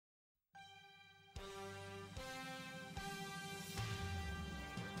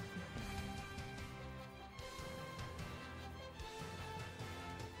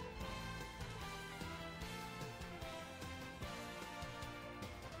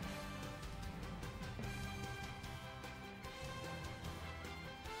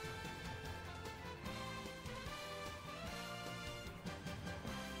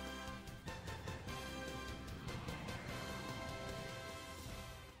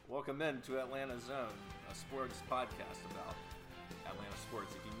Welcome in to Atlanta Zone, a sports podcast about Atlanta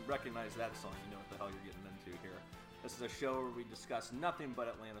sports. If you recognize that song, you know what the hell you're getting into here. This is a show where we discuss nothing but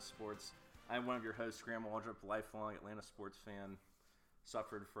Atlanta sports. I'm one of your hosts, Graham Waldrop, lifelong Atlanta sports fan.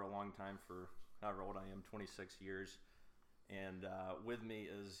 Suffered for a long time, for however old I am, 26 years. And with me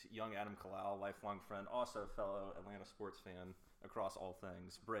is young Adam Kalal, lifelong friend, also a fellow Atlanta sports fan across all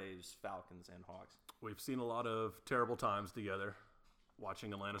things, Braves, Falcons, and Hawks. We've seen a lot of terrible times together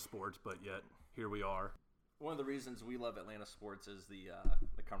watching Atlanta sports, but yet here we are. One of the reasons we love Atlanta sports is the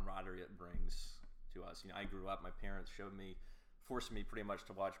camaraderie it brings to us. You know, I grew up, my parents forced me pretty much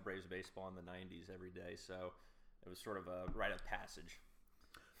to watch Braves baseball in the 90s every day, so it was sort of a rite of passage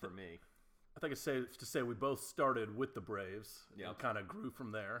for me. I think it's safe to say we both started with the Braves and kind of grew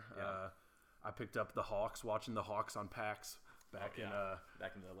from there. Yep. I picked up the Hawks, watching the Hawks on PAX back in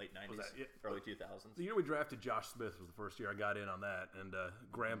the late 90s, early 2000s. The year we drafted Josh Smith was the first year I got in on that, and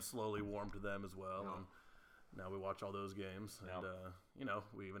Graham slowly warmed to them as well. Yeah. And now we watch all those games, Yeah. and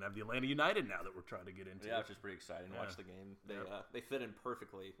we even have the Atlanta United now that we're trying to get into. Yeah, which is pretty exciting. Yeah. Watch the game. They fit in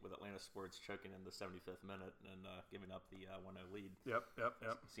perfectly with Atlanta sports choking in the 75th minute and giving up the 1-0 lead. Yep.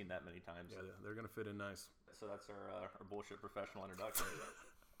 Seen that many times. Yeah, they're going to fit in nice. So that's our bullshit professional introduction.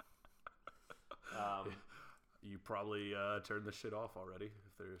 You probably turned this shit off already,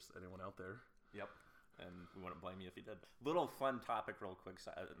 if there's anyone out there. Yep. And we wouldn't blame you if you did. Little fun topic real quick,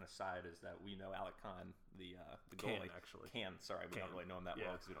 an aside, is that we know Alec Kahn, the goalie. We don't really know him that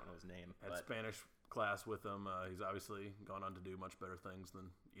well because we don't know his name. Had Spanish class with him. He's obviously gone on to do much better things than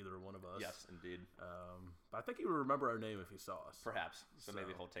either one of us. Yes, indeed. But I think he would remember our name if he saw us. Perhaps. So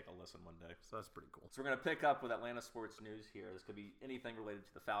maybe he'll take a listen one day. So that's pretty cool. So we're going to pick up with Atlanta sports news here. This could be anything related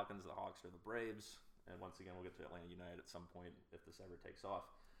to the Falcons, the Hawks, or the Braves. And once again, we'll get to Atlanta United at some point if this ever takes off.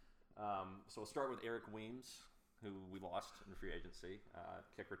 So we'll start with Eric Weems, who we lost in free agency.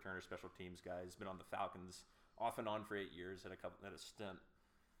 Kick returner, special teams guy. He's been on the Falcons off and on for 8 years. Had a stint.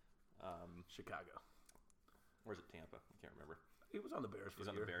 Chicago. Where's it? Tampa? I can't remember. He was on the Bears. He's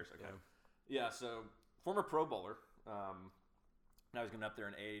on the Bears. Okay. Yeah. So former Pro Bowler. Now he's getting up there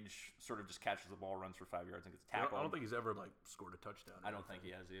in age. Sort of just catches the ball, runs for 5 yards, and gets tackled. I don't think he's ever scored a touchdown. I don't think he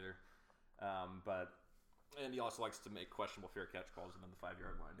has either. And he also likes to make questionable fair catch calls within the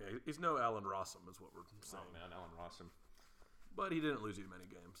 5-yard line. Yeah, he's no Allen Rossum, is what we're saying. Oh man, Allen Rossum. But he didn't lose you many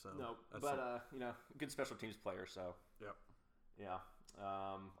games, so no. But good special teams player. So yep. Yeah.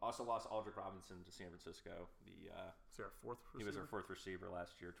 Also lost Aldrick Robinson to San Francisco. Is he our fourth receiver? He was our fourth receiver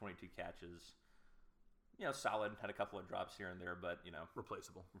last year. 22 catches. Solid. Had a couple of drops here and there, but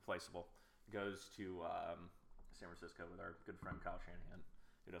replaceable. Goes to San Francisco with our good friend Kyle Shanahan,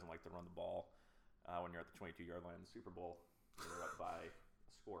 who doesn't like to run the ball. When you're at the 22-yard line in the Super Bowl, you're up by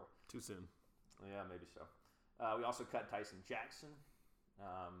a score. Too soon. Yeah, maybe so. We also cut Tyson Jackson.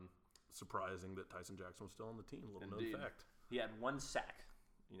 Surprising that Tyson Jackson was still on the team. Little Indeed. known fact. He had one sack.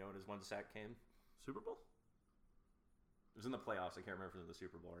 You know when his one sack came? Super Bowl? It was in the playoffs. I can't remember if it was in the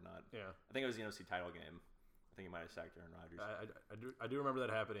Super Bowl or not. Yeah. I think it was the NFC title game. I think he might have sacked Aaron Rodgers. I do remember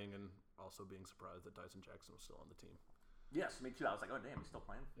that happening, and also being surprised that Tyson Jackson was still on the team. Yes, me too. I was like, oh, damn, he's still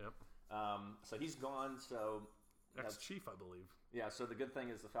playing? Yep. So he's gone, so... Ex-Chief, I believe. Yeah, so the good thing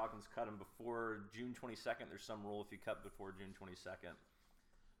is the Falcons cut him before June 22nd. There's some rule if you cut before June 22nd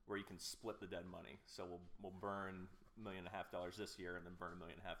where you can split the dead money. So we'll burn $1.5 million this year and then burn $1.5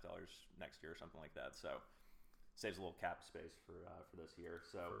 million next year or something like that. So saves a little cap space for this year.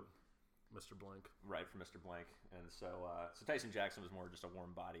 So for Mr. Blank. Right, for Mr. Blank. And so Tyson Jackson was more just a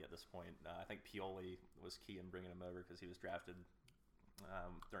warm body at this point. I think Pioli was key in bringing him over because he was drafted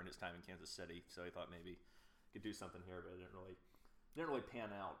during his time in Kansas City. So he thought maybe could do something here, but it didn't really pan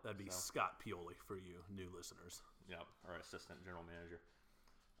out. That'd be Scott Pioli for you new listeners. Yeah, our assistant general manager.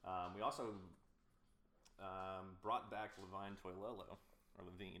 We also brought back Levine Toilolo.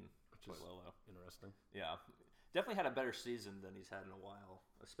 Which is interesting. Yeah, definitely had a better season than he's had in a while,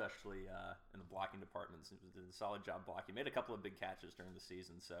 especially in the blocking departments. He did a solid job blocking. Made a couple of big catches during the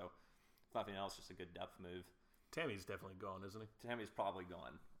season, so if nothing else, just a good depth move. Tammy's definitely gone, isn't he? Tammy's probably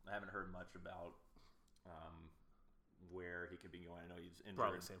gone. I haven't heard much about where he could be going. I know he's injured.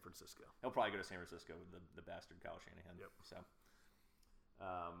 Probably San Francisco. He'll probably go to San Francisco with the bastard Kyle Shanahan. Yep. So,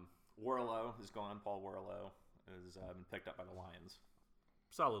 Warlow is gone. Paul Warlow has been picked up by the Lions.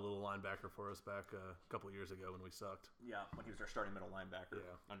 Solid little linebacker for us back a couple of years ago when we sucked. Yeah, when he was our starting middle linebacker.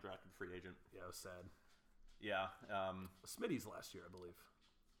 Yeah. Undrafted free agent. Yeah, it was sad. Yeah. Smitty's last year, I believe.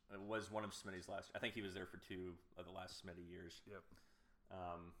 It was one of Smitty's last. I think he was there for 2 of the last Smitty years. Yep.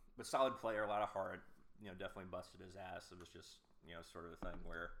 But solid player, a lot of heart. Definitely busted his ass. It was just sort of a thing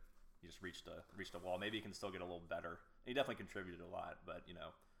where he just reached a wall. Maybe he can still get a little better. He definitely contributed a lot, but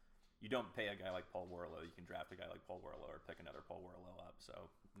you don't pay a guy like Paul Warlow. You can draft a guy like Paul Warlow or pick another Paul Warlow up. So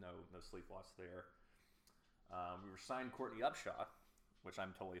no sleep lost there. We signed Courtney Upshaw, which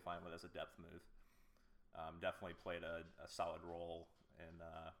I'm totally fine with as a depth move. Definitely played a solid role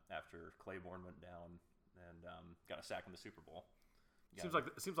after Claiborne went down and got a sack in the Super Bowl. Seems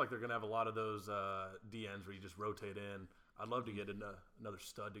like they're gonna have a lot of those DNs where you just rotate in. I'd love to get another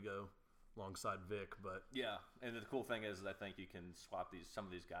stud to go alongside Vic, but yeah, and the cool thing is I think you can swap some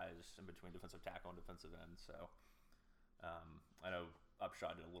of these guys in between defensive tackle and defensive end. So I know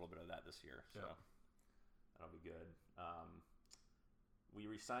Upshaw did a little bit of that this year, so that'll be good. We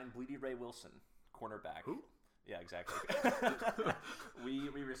re-signed Bleedy Ray Wilson, cornerback. Who? Yeah, exactly. we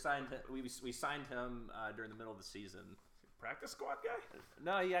re-signed him. We signed him during the middle of the season. Practice squad guy?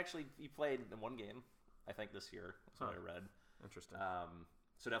 No, he played in one game, I think, this year. That's what I read. Interesting.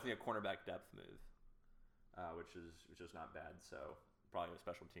 So definitely a cornerback depth move, which is not bad. So probably a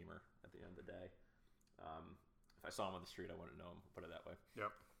special teamer at the end of the day. If I saw him on the street, I wouldn't know him. Put it that way.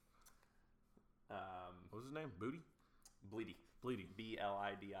 Yep. What was his name? Booty? Bleedy. Blidi.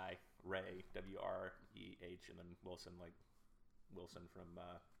 Ray. WREH, and then Wilson, like Wilson from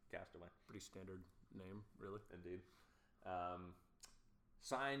Castaway. Pretty standard name, really. Indeed.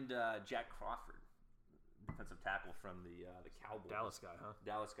 Signed Jack Crawford, defensive tackle from the Cowboys. Dallas guy, huh?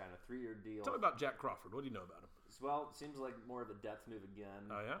 Dallas guy on a 3-year deal. Tell me about Jack Crawford. What do you know about him? Well, it seems like more of a depth move again.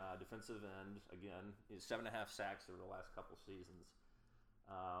 Oh, yeah? Defensive end again. He's 7.5 sacks over the last couple seasons.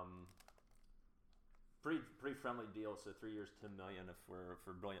 Pretty friendly deal. So 3 years, $10 million. If we're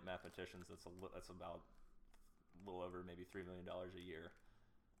for brilliant mathematicians, that's about a little over maybe $3 million a year.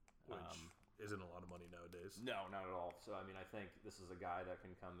 Which isn't a lot of money nowadays. No, not at all. So I mean, I think this is a guy that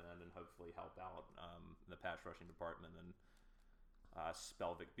can come in and hopefully help out in the pass rushing department and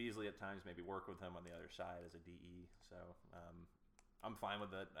spell Vic Beasley at times. Maybe work with him on the other side as a DE. So I'm fine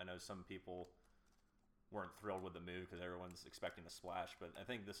with it. I know some people weren't thrilled with the move because everyone's expecting a splash, but I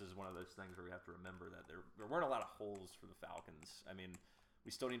think this is one of those things where we have to remember that there weren't a lot of holes for the Falcons. I mean,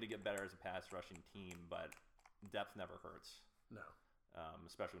 we still need to get better as a pass rushing team, but depth never hurts. No.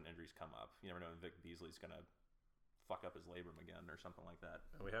 Especially when injuries come up. You never know when Vic Beasley's going to fuck up his labrum again or something like that.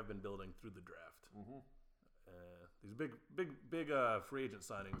 And we have been building through the draft. Mm-hmm. These big free agent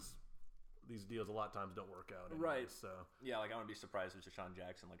signings, these deals a lot of times don't work out. Anyways, right. So yeah, like I wouldn't be surprised if Deshaun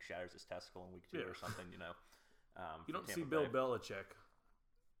Jackson shatters his testicle in week 2 or something. You know, you don't see Bill Belichick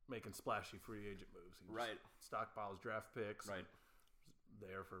making splashy free agent moves. He stockpiles draft picks. Right.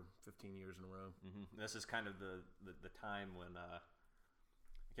 There for 15 years in a row. Mm-hmm. This is kind of the time when I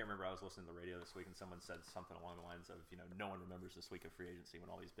can't remember. I was listening to the radio this week and someone said something along the lines of, no one remembers this week of free agency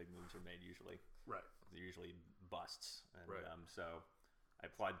when all these big moves are made. Usually, right? They're usually busts. And, right. So I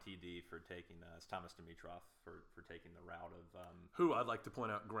applaud TD for taking it's Thomas Dimitroff for taking the route of who I'd like to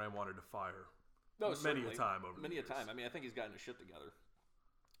point out Graham wanted to fire. Many a time. I mean, I think he's gotten his shit together.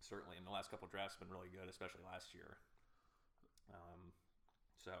 Certainly, in the last couple of drafts, have been really good, especially last year.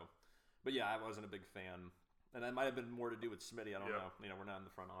 But yeah, I wasn't a big fan. And that might have been more to do with Smitty. I don't know. We're not in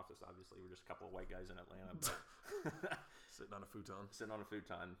the front office, obviously. We're just a couple of white guys in Atlanta. But Sitting on a futon,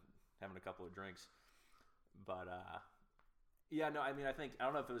 having a couple of drinks. But, yeah, no, I mean, I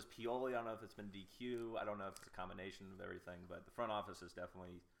don't know if it was Pioli. I don't know if it's been DQ. I don't know if it's a combination of everything. But the front office has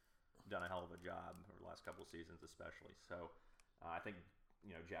definitely done a hell of a job over the last couple of seasons especially. So I think,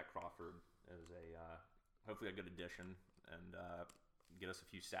 Jack Crawford is hopefully a good addition and get us a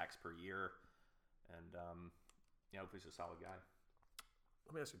few sacks per year. And, hopefully he's a solid guy.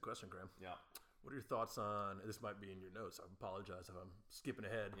 Let me ask you a question, Graham. Yeah. What are your thoughts on, this might be in your notes, I apologize if I'm skipping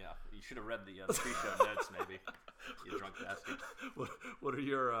ahead. Yeah, you should have read the pre-show notes, maybe, you drunk bastard. What are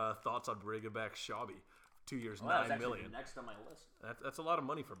your thoughts on bringing back Schaube? 2 years, $9 million. Next on my list. That's a lot of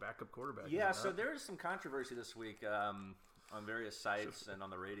money for backup quarterback. Yeah, so there is some controversy this week on various sites and on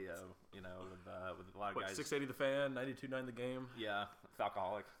the radio, with a lot of guys. 680 The Fan, 92.9 The Game. Yeah,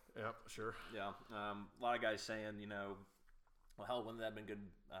 Falcoholic. Yep, sure. Yeah, a lot of guys saying, well, hell, wouldn't that have been good?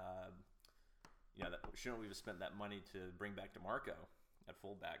 Shouldn't we have spent that money to bring back DeMarco at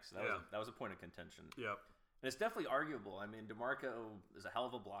fullback? So that was a point of contention. Yep. And it's definitely arguable. I mean, DeMarco is a hell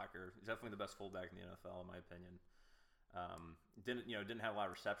of a blocker. He's definitely the best fullback in the NFL, in my opinion. Didn't have a lot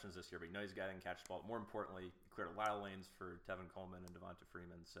of receptions this year, but he's a guy that can catch the ball. More importantly, he cleared a lot of lanes for Tevin Coleman and Devonta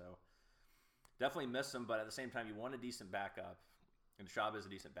Freeman. So definitely miss him, but at the same time, you want a decent backup. And Schaub is a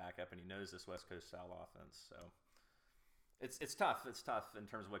decent backup, and he knows this West Coast style offense. So it's tough. It's tough in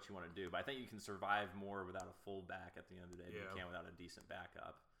terms of what you want to do. But I think you can survive more without a fullback at the end of the day than you can without a decent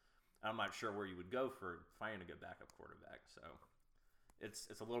backup. I'm not sure where you would go for finding a good backup quarterback. So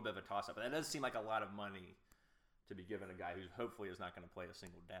it's a little bit of a toss-up. But that does seem like a lot of money to be given a guy who hopefully is not going to play a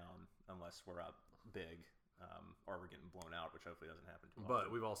single down unless we're up big or we're getting blown out, which hopefully doesn't happen too often.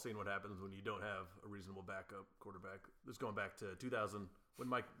 But we've all seen what happens when you don't have a reasonable backup quarterback. This is going back to 2000 when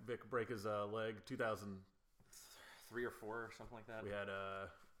Mike Vick break his leg. 2003 or 4 or something like that. We had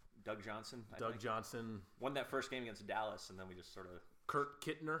Doug Johnson. Johnson won that first game against Dallas, and then we just sort of Kurt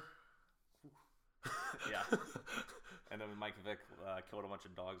Kittner. Yeah. And then Mike Vick killed a bunch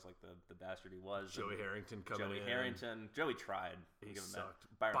of dogs like the bastard he was. Joey Harrington coming in. Joey tried. He sucked.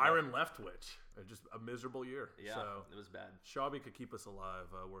 That. Byron Leftwich. Just a miserable year. Yeah, so it was bad. Schaub could keep us alive,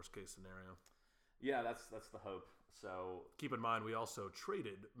 worst case scenario. Yeah, that's the hope. So keep in mind, we also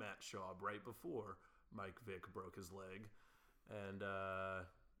traded Matt Schaub right before Mike Vick broke his leg. And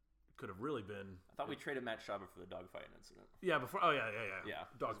could have really been. I thought we traded Matt Schaub for the dogfighting incident. Yeah, before. Oh, yeah.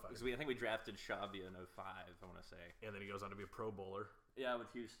 Dogfight. Because I think we drafted Schaub in 05, I want to say. And then he goes on to be a Pro Bowler. Yeah, with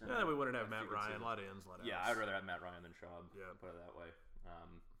Houston. Yeah, we wouldn't have Matt Ryan. A lot of ins, a lot of outs. Yeah, I'd rather have Matt Ryan than Schaub. Yeah. Put it that way.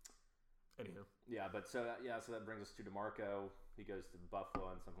 Anywho. Yeah, but so that brings us to DeMarco. He goes to Buffalo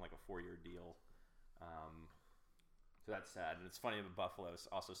on something like a 4-year deal. So that's sad. And it's funny that Buffalo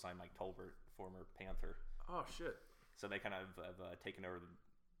also signed Mike Tolbert, former Panther. Oh, shit. So they kind of have taken over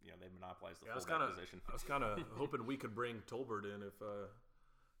they monopolized the fullback position. I was kind of hoping we could bring Tolbert in if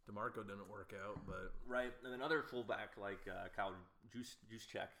DeMarco didn't work out, but right. And another fullback like Kyle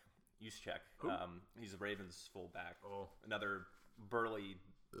Juszczyk. He's the Ravens fullback. Oh, another burly,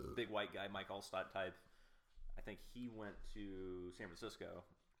 big white guy, Mike Allstott type. I think he went to San Francisco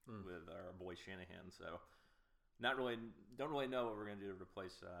with our boy Shanahan. So don't really know what we're going to do to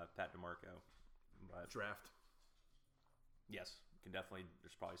replace Pat DeMarco. But draft. Yes.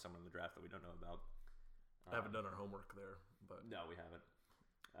 There's probably someone in the draft that we don't know about. I haven't done our homework there, but no, we haven't.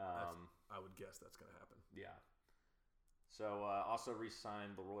 I would guess that's going to happen. Yeah. So also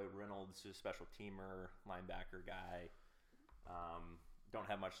re-signed Leroy Reynolds, who's a special teamer, linebacker guy. Don't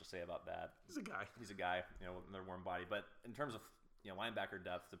have much to say about that. He's a guy. Another warm body. But in terms of linebacker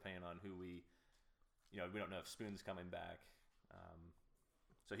depth, depending on who we don't know if Spoon's coming back.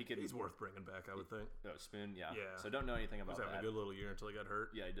 So he's worth bringing back, I would think. Oh, Spoon, yeah. Yeah. So don't know anything about that. He was having a good little year until he got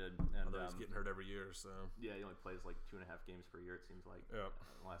hurt. Yeah, he did. And although he's getting hurt every year, so. Yeah, he only plays like 2.5 games per year, it seems like, in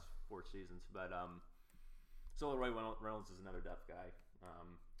the last 4 seasons. But so Leroy Reynolds is another depth guy.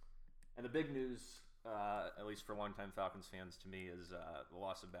 And the big news, at least for longtime Falcons fans to me, is the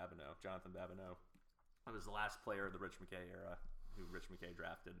loss of Babineau, Jonathan Babineau. That was the last player of the Rich McKay era who Rich McKay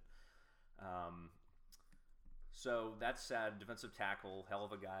drafted. So that's sad. Defensive tackle, hell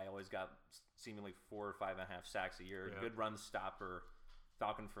of a guy. Always got seemingly 4 or 5.5 sacks a year. Yeah. Good run stopper.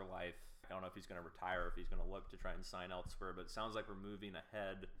 Falcon for life. I don't know if he's going to retire, if he's going to look to try and sign elsewhere. But it sounds like we're moving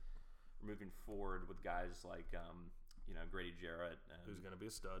ahead. We're moving forward with guys like Grady Jarrett. Who's going to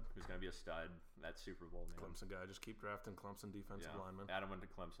be a stud. That Super Bowl man. Clemson guy. Just keep drafting Clemson defensive linemen. Adam went to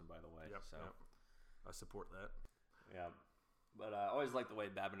Clemson, by the way. Yep. I support that. Yeah. But I always liked the way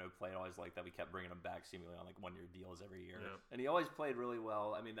Babineau played. I always liked that we kept bringing him back seemingly on like 1-year deals every year. Yep. And he always played really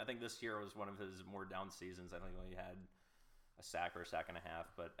well. I mean, I think this year was one of his more down seasons. I think he only had a sack or a sack and a half.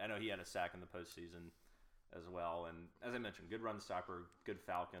 But I know he had a sack in the postseason as well. And as I mentioned, good run stopper, good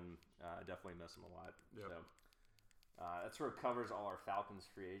Falcon. Definitely miss him a lot. Yep. So that sort of covers all our Falcons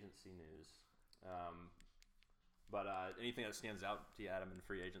free agency news. But anything that stands out to you, Adam, in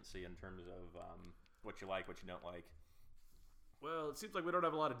free agency in terms of what you like, what you don't like? Well, it seems like we don't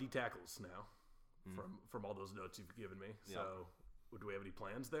have a lot of D tackles now from all those notes you've given me. So, do we have any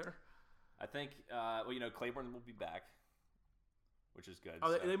plans there? I think, Claiborne will be back, which is good. Oh,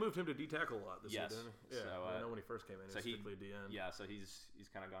 they moved him to D tackle a lot this year, didn't they? Yeah, so, I know when he first came in, he was strictly DN. Yeah, so he's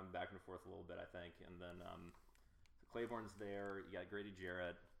kind of gone back and forth a little bit, I think. And then Claiborne's there. You got Grady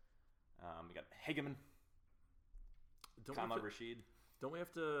Jarrett. You got Hageman. Kama Rashid. Don't we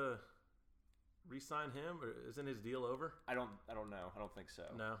have to re-sign him, or isn't his deal over? I don't know. I don't think so.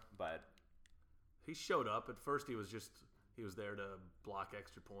 No, but he showed up. At first, he was there to block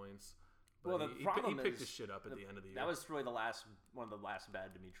extra points. But he picked his shit up at the end of the year. That was really one of the last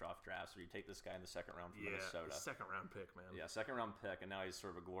bad Dimitrov drafts, where you take this guy in the second round from Minnesota. Second round pick, man. Yeah, second round pick, and now he's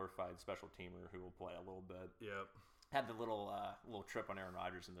sort of a glorified special teamer who will play a little bit. Yep. Had the little trip on Aaron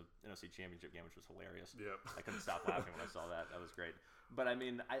Rodgers in the NFC Championship game, which was hilarious. Yep. I couldn't stop laughing when I saw that. That was great. But I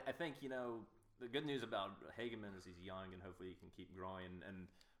mean, I think the good news about Hageman is he's young and hopefully he can keep growing. And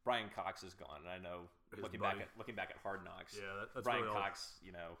Brian Cox is gone. And I know looking back at Hard Knocks, that's Brian Cox,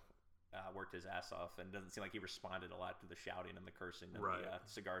 worked his ass off and doesn't seem like he responded a lot to the shouting and the cursing and the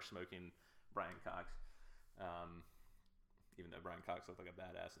cigar smoking Brian Cox. even though Brian Cox looked like a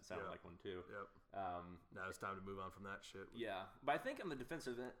badass, it sounded like one too. Yep. Now it's time to move on from that shit. Yeah, but I think on the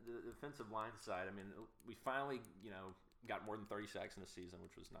defensive line side, I mean, we finally got more than 30 sacks in the season,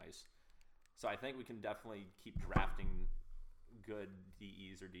 which was nice. So I think we can definitely keep drafting good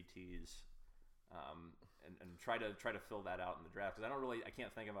DEs or DTs, and try to fill that out in the draft. Because I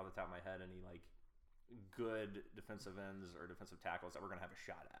can't think of off the top of my head any like good defensive ends or defensive tackles that we're gonna have a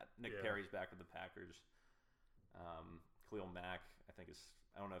shot at. Nick Perry's back with the Packers. Khalil Mack, I think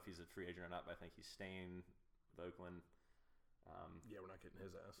I don't know if he's a free agent or not, but I think he's staying with Oakland. We're not getting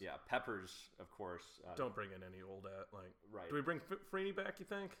his ass. Yeah, Peppers, of course. Don't bring in any old right. Do we bring Freeney back? You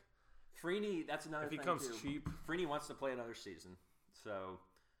think? Freeney, that's another thing. If he comes too. cheap, Freeney wants to play another season, so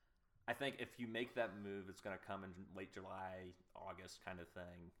I think if you make that move, it's going to come in late July, August kind of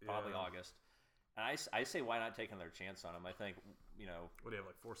thing, probably August. And I say, why not take another chance on him? I think What do you have,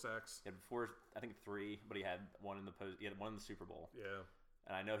 like 4 sacks? He had 4, I think 3, but he had one in the He had one in the Super Bowl. Yeah.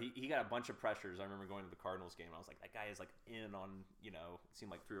 And I know he got a bunch of pressures. I remember going to the Cardinals game, and I was like, that guy is like in on it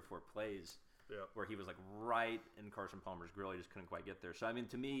seemed like 3 or 4 plays. Yeah. Where he was like right in Carson Palmer's grill. He just couldn't quite get there. So, I mean,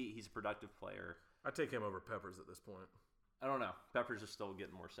 to me, he's a productive player. I'd take him over Peppers at this point. I don't know. Peppers is still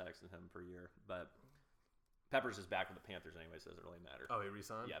getting more sacks than him per year. But Peppers is back with the Panthers anyway, so it doesn't really matter. Oh, he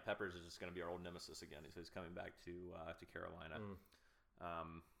re-signed? Yeah, Peppers is just going to be our old nemesis again. So he's coming back to Carolina.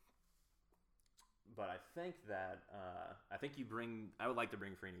 But I think that I would like to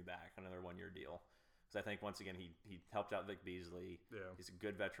bring Freeney back, another 1-year deal. Because I think, once again, he helped out Vic Beasley. Yeah. He's a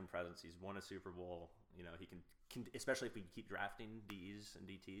good veteran presence. He's won a Super Bowl. He can especially if we keep drafting Ds and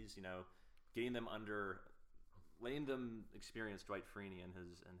DTs, getting them letting them experience Dwight Freeney and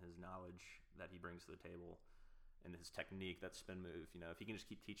his knowledge that he brings to the table and his technique, that spin move. If he can just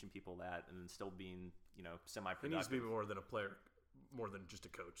keep teaching people that and then still being, semi-productive. He needs to be more than a player. More than just a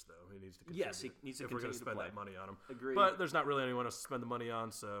coach, though. He needs to contribute. Yes, he needs to if we're going to spend play. that money on him. Agreed. But there's not really anyone else to spend the money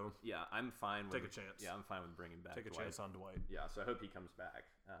on, so yeah, I'm fine with take a chance. Yeah, I'm fine with bringing back Take a Dwight. chance on Dwight. Yeah, so I hope he comes back.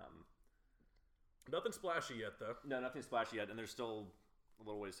 Nothing splashy yet, though. No, nothing splashy yet, and there's still a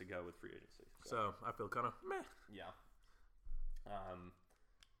little ways to go with free agency. So I feel kind of meh. Yeah.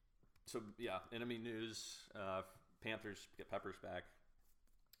 Enemy news. Panthers get Peppers back.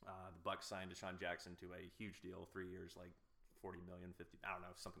 The Bucs signed Deshaun Jackson to a huge deal, 3 years, like $40 million, $50. I don't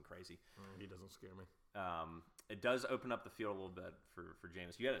know, something crazy. He doesn't scare me. It does open up the field a little bit for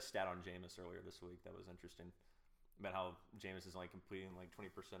Jameis. You had a stat on Jameis earlier this week that was interesting about how Jameis is only completing like 20%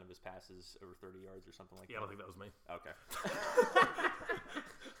 of his passes over 30 yards or something like that. Yeah, I don't think that was me. Okay.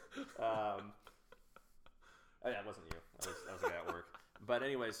 It wasn't you. That was a guy at work. But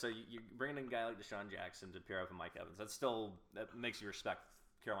anyway, so you bring in a guy like Deshaun Jackson to pair up with Mike Evans. That makes you respect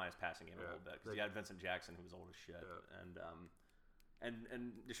Carolina's passing game a little bit, because you had Vincent Jackson, who was old as shit, and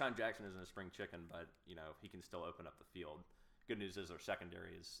Deshaun Jackson isn't a spring chicken, but he can still open up the field. Good news is our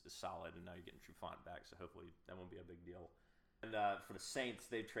secondary is solid, and now you're getting Trufant back, so hopefully that won't be a big deal. And for the Saints,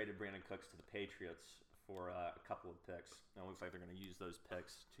 they've traded Brandon Cooks to the Patriots for a couple of picks. And it looks like they're going to use those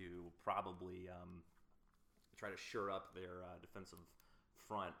picks to probably try to shore up their defensive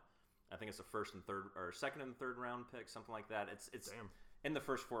front. I think it's a second and third round pick, something like that. It's Damn. In the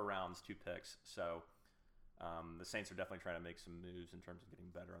first 4 rounds, 2 picks. So the Saints are definitely trying to make some moves in terms of getting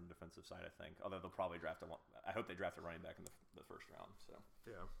better on the defensive side, I think. Although they'll probably I hope they draft a running back in the first round. So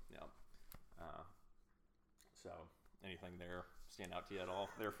yeah. So anything there stand out to you at all,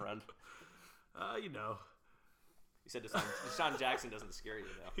 there, friend? You said Deshaun Jackson doesn't scare you,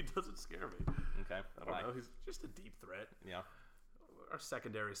 though. He doesn't scare me. Okay. I don't know. He's just a deep threat. Yeah. Our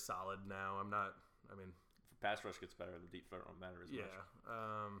secondary's solid now. Pass rush gets better, the deep threat won't matter as much.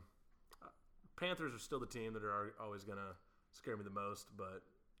 Panthers are still the team that are always going to scare me the most, but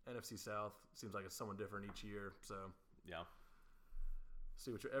NFC South seems like it's someone different each year. So yeah,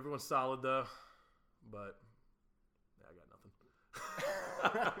 everyone's solid though, but I got nothing.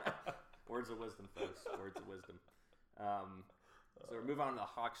 Words of wisdom, folks. Words of wisdom. So we're moving on to the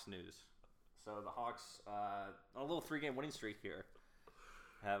Hawks news. So the Hawks, on a little 3-game winning streak here,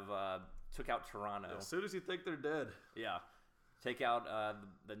 have took out Toronto. As soon as you think they're dead. Yeah. Take out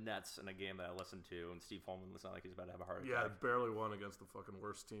the Nets in a game that I listened to, and Steve Holman looks like he's about to have a heart attack. Yeah, barely won against the fucking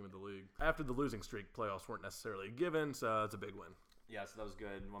worst team in the league. After the losing streak, playoffs weren't necessarily a given, so it's a big win. Yeah, so that was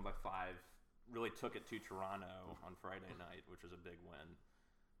good. Won by 5. Really took it to Toronto on Friday night, which was a big win.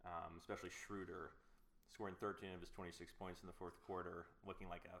 Especially Schroeder scoring 13 of his 26 points in the fourth quarter, looking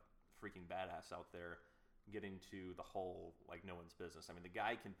like a freaking badass out there, getting to the hole like no one's business. I mean, the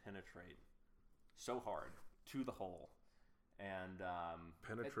guy can penetrate so hard to the hole. And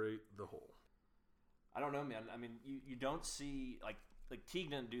penetrate the hole. I don't know, man. I mean, you don't see, like, like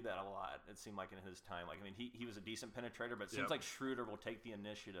Teague didn't do that a lot. It seemed like in his time. Like, I mean, he was a decent penetrator, but it seems like Schroeder will take the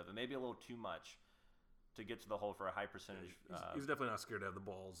initiative and maybe a little too much to get to the hole for a high percentage. He's definitely not scared to have the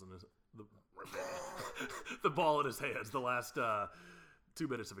balls in his the ball in his hands the last 2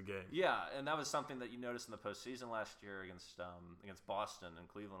 minutes of a game. Yeah, and that was something that you noticed in the postseason last year against Boston and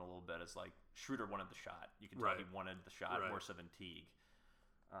Cleveland a little bit. It's like Schroeder wanted the shot. You could tell he wanted the shot more so than Teague.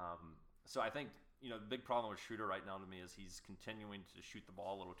 So I think the big problem with Schroeder right now to me is he's continuing to shoot the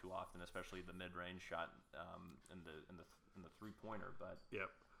ball a little too often, especially the mid-range shot in the three-pointer. But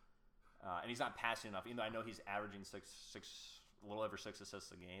and he's not passing enough. Even though I know he's averaging a little over 6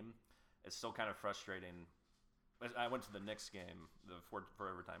 assists a game, it's still kind of frustrating. I went to the Knicks game, the for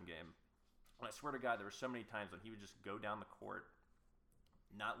overtime game, and I swear to God, there were so many times when he would just go down the court,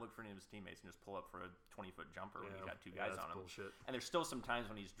 not look for any of his teammates, and just pull up for a 20-foot jumper when he's got 2 guys on him. Bullshit. And there's still some times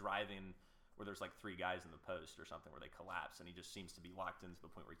when he's driving where there's like 3 guys in the post or something where they collapse, and he just seems to be locked into the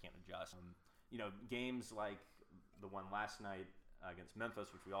point where he can't adjust. Games like the one last night against Memphis,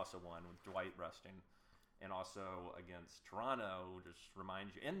 which we also won with Dwight resting, and also against Toronto, just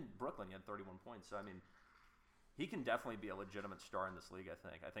reminds you, and Brooklyn, he had 31 points. So, I mean, he can definitely be a legitimate star in this league, I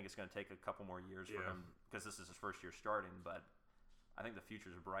think. I think it's going to take a couple more years for him because this is his first year starting, but I think the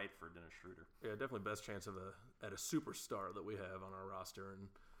future's bright for Dennis Schroeder. Yeah, definitely best chance at a superstar that we have on our roster. And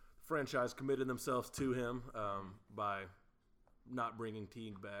the franchise committed themselves to him by not bringing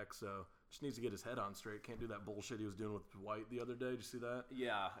Teague back, so just needs to get his head on straight. Can't do that bullshit he was doing with Dwight the other day. Did you see that?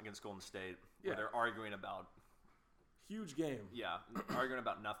 Yeah, against Golden State. Yeah. Where they're arguing about... Huge game. Yeah, arguing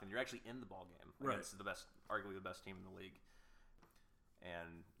about nothing. You're actually in the ball game against arguably the best team in the league.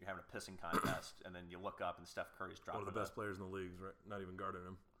 And you're having a pissing contest, and then you look up and Steph Curry's dropping. One of the best players in the league, right? Not even guarding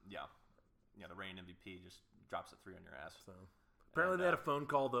him. Yeah. The reigning MVP just drops a 3 on your ass. So apparently they had a phone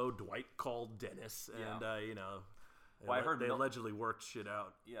call, though. Dwight called Dennis, and, I heard they allegedly worked shit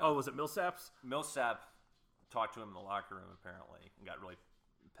out. Yeah. Oh, was it Millsap's? Millsap talked to him in the locker room, apparently, and got really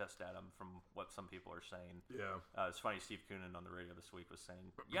pissed at him from what some people are saying. Yeah. It's funny, Steve Koonin on the radio this week was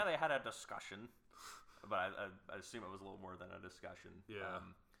saying, yeah, they had a discussion, but I assume it was a little more than a discussion. Yeah.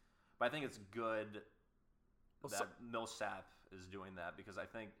 But I think it's good that Millsap is doing that because I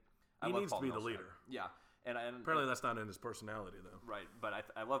think he needs to be Millsap. the leader. Yeah. And apparently that's not in his personality, though. Right, but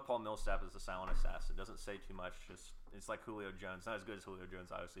I love Paul Millsap as the silent assassin. Doesn't say too much. It's like Julio Jones. Not as good as Julio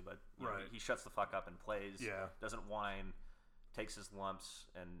Jones, obviously, but he shuts the fuck up and plays. Yeah. Doesn't whine. Takes his lumps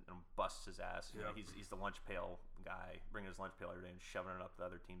and busts his ass. He's the lunch pail guy, bringing his lunch pail every day and shoving it up the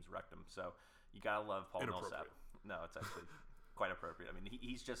other team's rectum. So you gotta love Paul Millsap. No, it's actually quite appropriate. I mean,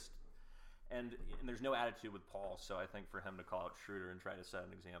 he's just and there's no attitude with Paul. So I think for him to call out Schroeder and try to set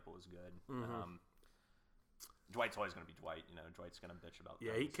an example is good. Mm-hmm. Dwight's always going to be Dwight. Dwight's going to bitch about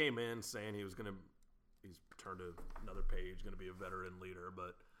things. He came in saying he's turned to another page, going to be a veteran leader,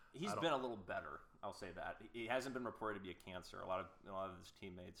 but he's been a little better. I'll say that. He hasn't been reported to be a cancer. A lot of his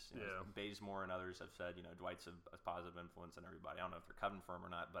teammates, Bazemore and others have said, Dwight's a positive influence on everybody. I don't know if they're covering for him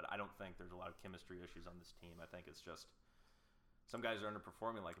or not, but I don't think there's a lot of chemistry issues on this team. I think it's just some guys are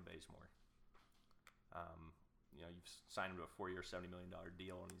underperforming like a Bazemore. You've signed him to a 4-year, $70 million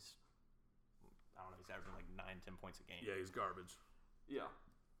deal, and he's averaging like 9-10 points a game. Yeah, he's garbage. Yeah.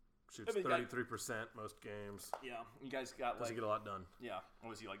 Shoots 33% most games. Yeah. You guys got Doesn't get a lot done. Yeah.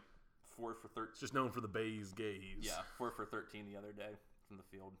 What was he, like 4 for 13? Just known for the Bays gaze. Yeah, 4 for 13 the other day from the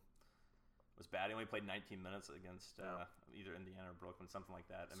field. It was bad. He only played 19 minutes against either Indiana or Brooklyn, something like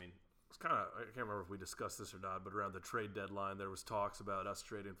that. I mean, it's kind of, I can't remember if we discussed this or not, but around the trade deadline, there was talks about us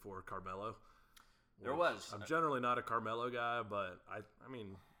trading for Carmelo. There was. I'm generally not a Carmelo guy, but I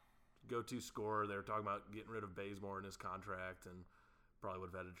mean, go-to scorer. They were talking about getting rid of Bazemore in his contract, and probably would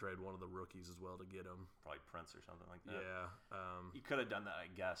have had to trade one of the rookies as well to get him. Probably Prince or something like that. Yeah. You could have done that,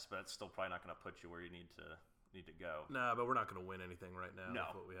 I guess, but it's still probably not going to put you where you need to go. Nah, but we're not going to win anything right now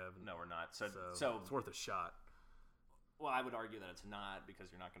with what we have. No, we're not. So it's worth a shot. Well, I would argue that it's not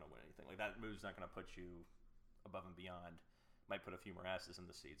because you're not going to win anything. Like that move's not going to put you above and beyond. Might put a few more asses in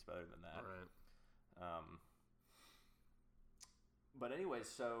the seats, but other than that. All right. But anyway,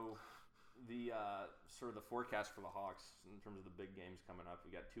 so the sort of the forecast for the Hawks in terms of the big games coming up, we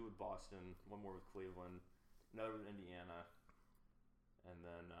got 2 with Boston, 1 more with Cleveland, another with Indiana, and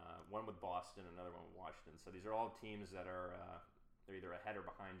then 1 with Boston, another 1 with Washington. So these are all teams that are they're either ahead or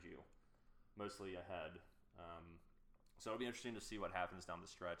behind you, mostly ahead. So it'll be interesting to see what happens down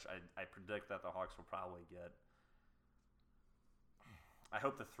the stretch. I predict that the Hawks will probably get. I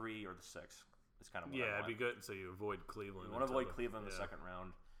hope the 3 or the 6. It's kind of what I want. It'd be good so you avoid Cleveland. You want to avoid Cleveland in the second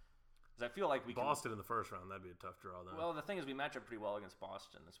round. Because I feel like we Boston in the first round, that'd be a tough draw then. Well, the thing is we match up pretty well against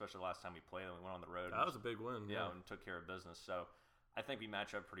Boston, especially the last time we played them. We went on the road. That was a big win. Yeah, and took care of business. So I think we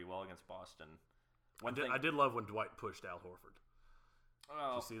match up pretty well against Boston. I did love when Dwight pushed Al Horford.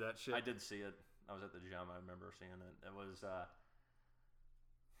 Oh, did you see that shit? I did see it. I was at the gym. I remember seeing it. It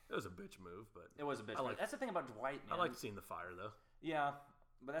was a bitch move, but it was a bitch move. That's the thing about Dwight, man. I liked seeing the fire, though. Yeah,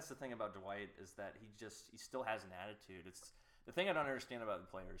 but that's the thing about Dwight is that he still has an attitude. It's the thing I don't understand about the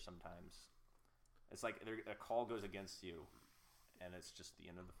players sometimes. It's like a call goes against you, and it's just the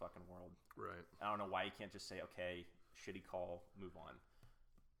end of the fucking world. Right. I don't know why you can't just say, okay, shitty call, move on.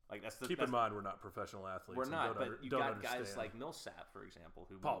 Like Keep in mind, we're not professional athletes. We're not, but you got understand. guys like Millsap, for example,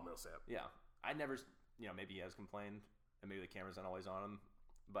 Paul Millsap. Yeah, I never, maybe he has complained, and maybe the camera's not always on him,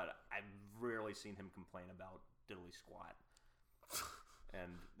 but I've rarely seen him complain about diddly squat.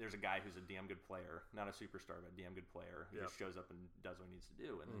 And there's a guy who's a damn good player, not a superstar, but a damn good player, who just shows up and does what he needs to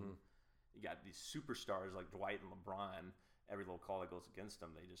do. And then you got these superstars like Dwight and LeBron. Every little call that goes against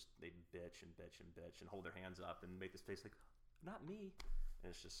them, they bitch and bitch and bitch and hold their hands up and make this face like, not me. And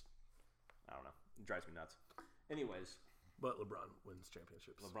it's just, I don't know. It drives me nuts. Anyways. But LeBron wins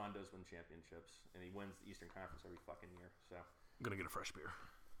championships. LeBron does win championships. And he wins the Eastern Conference every fucking year. So I'm going to get a fresh beer.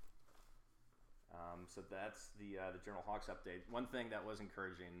 So that's the Journal Hawks update. One thing that was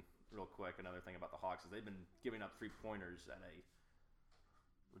encouraging, real quick, another thing about the Hawks is they've been giving up 3-pointers at a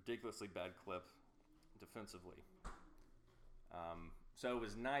ridiculously bad clip defensively. So it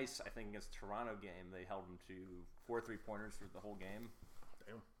was nice, I think, against the Toronto game. They held them to 4 3-pointers for the whole game.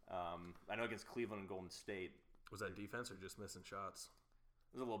 Damn. I know against Cleveland and Golden State. Was that defense or just missing shots?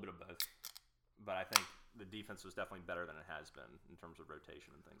 It was a little bit of both. But I think the defense was definitely better than it has been in terms of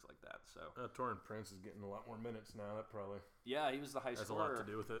rotation and things like that. So Torrent Prince is getting a lot more minutes now. That probably he was the high scorer. Has a lot to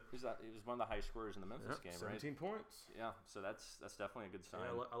do with it. He was one of the high scorers in the Memphis game, 17 right? 17 points. Yeah, so that's definitely a good sign.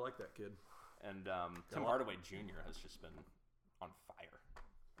 Yeah, I like that kid. And Tim Hardaway Jr. has just been on fire.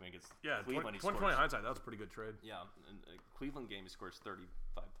 I mean, against Cleveland, 2020 hindsight, that was a pretty good trade. Yeah, in a Cleveland game, he scores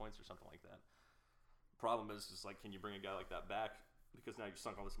 35 points or something like that. Problem is like, can you bring a guy like that back? Because now you've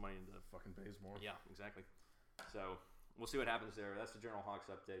sunk all this money into fucking Bazemore. Yeah, exactly. So we'll see what happens there. That's the Journal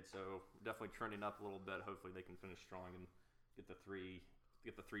Hawks update. So definitely trending up a little bit. Hopefully they can finish strong and get the three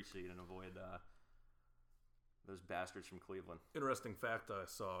seed and avoid those bastards from Cleveland. Interesting fact I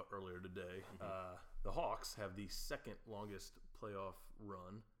saw earlier today. The Hawks have the second longest playoff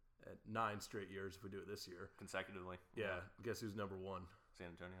run at 9 straight years if we do it this year. Consecutively. Yeah. Guess who's number 1?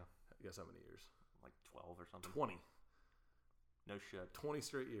 San Antonio. Guess how many years? Like 12 or something. 20. No shit. 20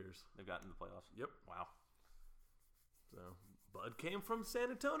 straight years. They've gotten to the playoffs. Yep. Wow. So, Bud came from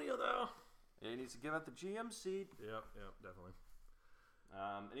San Antonio, though. Yeah, he needs to give up the GM seat. Yep, definitely.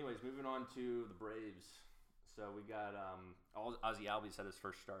 Anyways, moving on to the Braves. So we got Ozzie Albies had his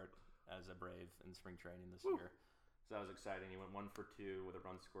first start as a Brave in spring training this year. So that was exciting. He went 1 for 2 with a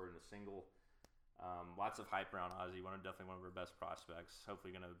run scored and a single. Lots of hype around Ozzie. Definitely one of our best prospects.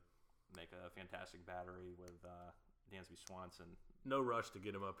 Hopefully going to make a fantastic battery with Dansby Swanson. No rush to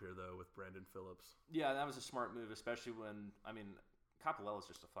get him up here, though, with Brandon Phillips. Yeah, that was a smart move, especially when, Coppola's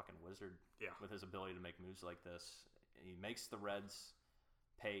just a fucking wizard with his ability to make moves like this. He makes the Reds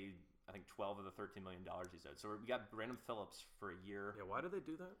pay, I think, $12 of the $13 million he's owed. So we got Brandon Phillips for a year. Yeah, why did they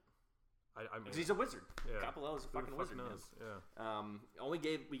do that? Because he's a wizard. Yeah. Coppola's a fucking wizard. Yeah. We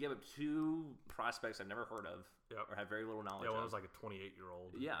gave up 2 prospects I've never heard of or have very little knowledge of. One was like a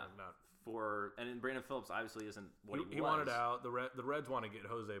 28-year-old. Yeah. And then Brandon Phillips obviously isn't what he was. He wanted out. The Reds want to get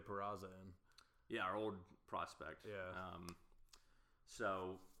Jose Peraza in. Yeah, our old prospect. Yeah.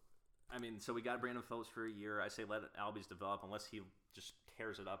 So we got Brandon Phillips for a year. I say let Albies develop unless he just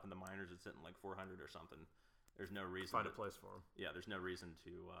tears it up in the minors. It's hitting like 400 or something. There's no reason. Find a place for him. Yeah, there's no reason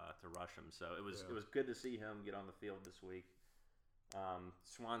to rush him. So it was good to see him get on the field this week.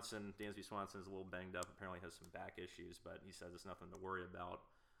 Dansby Swanson is a little banged up. Apparently has some back issues, but he says it's nothing to worry about,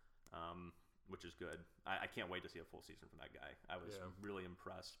 which is good. I can't wait to see a full season from that guy. I was really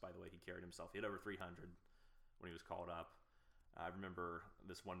impressed by the way he carried himself. He had over 300 when he was called up. I remember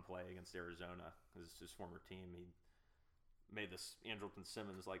this one play against Arizona, his former team. He made this Andrelton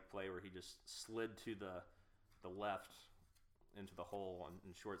Simmons-like play where he just slid to the left into the hole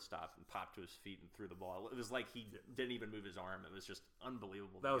in shortstop and popped to his feet and threw the ball. It was like he didn't even move his arm. It was just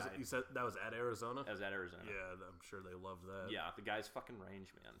unbelievable. You said that was at Arizona? That was at Arizona. Yeah, I'm sure they loved that. Yeah, the guy's fucking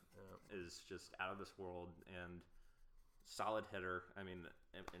range, man, is just out of this world and solid hitter. And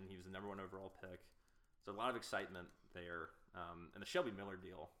he was the number 1 overall pick. So a lot of excitement there. And the Shelby Miller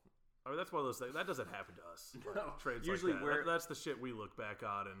deal. That's one of those things that doesn't happen to us. No, trades usually like that. That's the shit we look back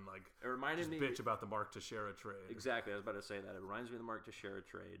on and like. It reminded me bitch about the Mark Teixeira trade. Exactly, I was about to say that. It reminds me of the Mark Teixeira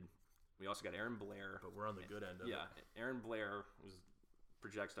trade. We also got Aaron Blair, but we're on the good end of it. Yeah, Aaron Blair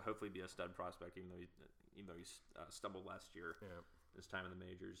projects to hopefully be a stud prospect, even though he stumbled last year. Yeah. his time in the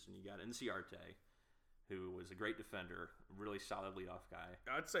majors, and you got Inciarte, who was a great defender, really solid leadoff guy.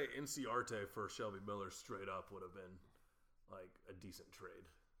 I'd say Inciarte for Shelby Miller straight up would have been like a decent trade.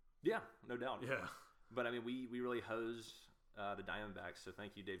 Yeah, no doubt. Yeah. But I mean, we really hosed the Diamondbacks, so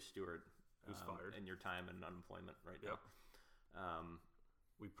thank you, Dave Stewart, who's fired, in your time in unemployment right yep. now.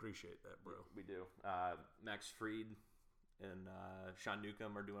 We appreciate that, bro. We do. Max Fried and Sean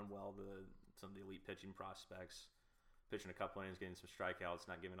Newcomb are doing well. Some of the elite pitching prospects, pitching a couple innings, getting some strikeouts,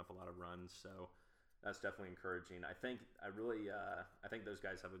 not giving up a lot of runs. So that's definitely encouraging. I think those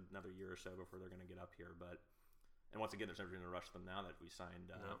guys have another year or so before they're going to get up here. And once again, there's never been a rush to them now that we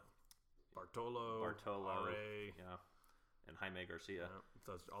signed Bartolo, RA, and Jaime Garcia.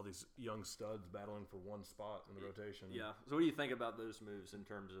 So all these young studs battling for one spot in the rotation. Yeah. So what do you think about those moves in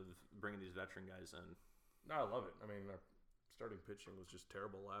terms of bringing these veteran guys in? No, I love it. I mean, our starting pitching was just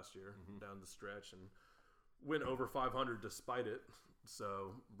terrible last year down the stretch, and went over 500 despite it.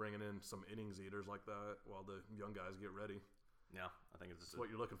 So bringing in some innings eaters like that while the young guys get ready. Yeah, I think it's what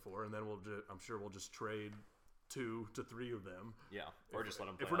you're looking for, and then I'm sure we'll just trade 2 to 3 of them. Yeah, or just let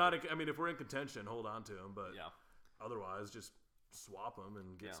them play. If we're not, if we're in contention, hold on to them. But yeah, otherwise, just swap them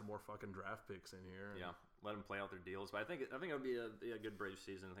and get some more fucking draft picks in here. Yeah, let them play out their deals. But I think it'll be a good Braves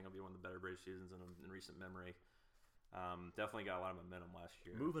season. I think it'll be one of the better Braves seasons in recent memory. Definitely got a lot of momentum last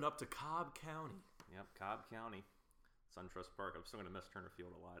year. Moving up to Cobb County. Yep, Cobb County, SunTrust Park. I'm still gonna miss Turner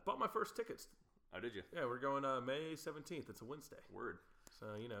Field a lot. Bought my first tickets. Oh, did you? Yeah, we're going May 17th. It's a Wednesday. Word. So,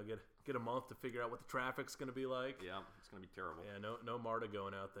 get a month to figure out what the traffic's going to be like. Yeah, it's going to be terrible. Yeah, no MARTA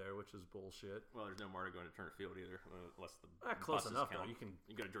going out there, which is bullshit. Well, there's no MARTA going to Turner Field either, unless the close buses enough, count. though. You can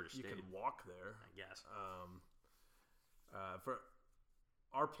go to Georgia State. You can walk there. I guess. For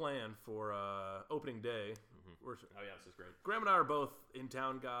our plan for opening day, oh, yeah, this is great. Graham and I are both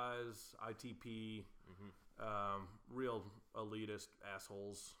in-town guys, ITP, real elitist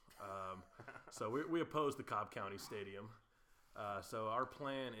assholes. So we oppose the Cobb County Stadium. So our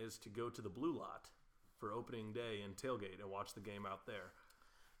plan is to go to the Blue Lot for opening day and tailgate and watch the game out there.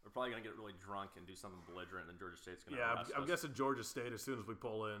 We're probably going to get really drunk and do something belligerent, and Georgia State's going to arrest I'm us. guessing Georgia State, as soon as we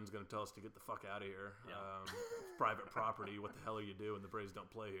pull in, is going to tell us to get the fuck out of here. Yeah. It's private property. What the hell are you doing? The Braves don't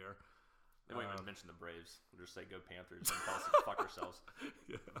play here. They won't even mention the Braves. We'll just say, go Panthers, and tell us to fuck ourselves.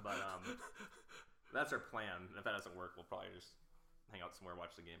 Yeah. But that's our plan. And if that doesn't work, we'll probably just hang out somewhere,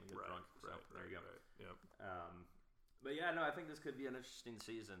 watch the game, and get drunk. So there you go. Right. Yep. But yeah, no, I think this could be an interesting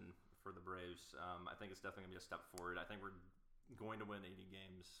season for the Braves. I think it's definitely going to be a step forward. I think we're going to win 80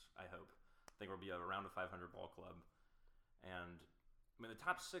 games, I hope. I think we'll be around a 500 ball club. And, I mean, the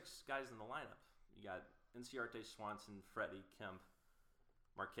top 6 guys in the lineup, you got Inciarte, Swanson, Freddie, Kemp,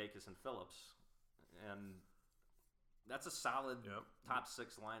 Markakis, and Phillips. And that's a solid top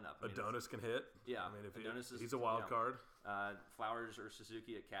 6 lineup. I mean, Adonis can hit. Yeah. I mean, if is he's a wild card. Flowers or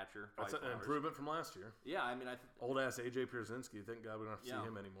Suzuki at catcher. That's an improvement from last year. Yeah, I mean, old-ass A.J. Pierzynski. Thank God we don't have to see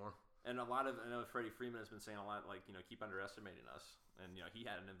him anymore. And I know Freddie Freeman has been saying a lot, like, keep underestimating us. And, he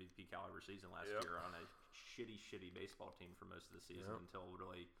had an MVP caliber season last year on a shitty baseball team for most of the season until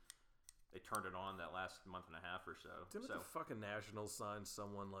really they turned it on that last month and a half or so. Didn't the fucking Nationals sign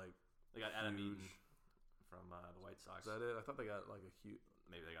someone like they got Adam Eaton from the White Sox. Is that it? I thought they got like a huge...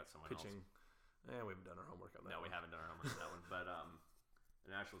 Maybe they got someone pitching. We haven't done our homework on that one. No, we haven't done our homework on that one. But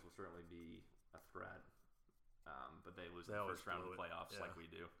the Nationals will certainly be a threat. But they lose the first round of the playoffs like we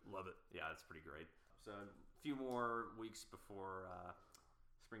do. Love it. Yeah, that's pretty great. So a few more weeks before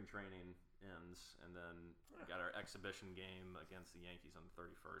spring training ends, and then we got our exhibition game against the Yankees on the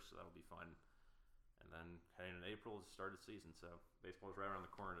 31st, so that'll be fun. And then heading into April is the start of the season, so baseball is right around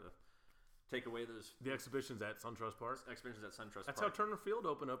the corner to take away those... The exhibition's at SunTrust Park? Exhibition's at SunTrust Park. That's Park. how Turner Field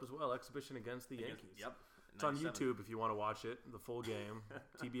opened up as well, exhibition against the Yankees. Yep. It's on YouTube if you want to watch it, the full game,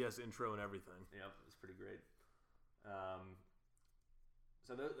 TBS intro and everything. Yep, it's pretty great.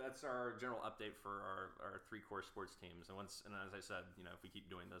 So that's our general update for our 3 core sports teams. And as I said, if we keep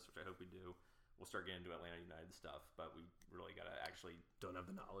doing this, which I hope we do, we'll start getting into Atlanta United stuff. But we really got to actually... Don't have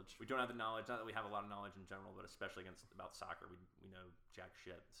the knowledge. We don't have the knowledge. Not that we have a lot of knowledge in general, but especially about soccer, we know jack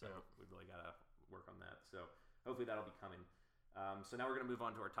shit. So we really got to work on that. So hopefully that'll be coming. So now we're going to move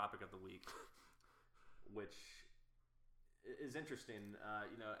on to our topic of the week, which is interesting.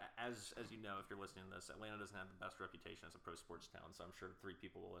 As you know, if you're listening to this, Atlanta doesn't have the best reputation as a pro sports town, so I'm sure 3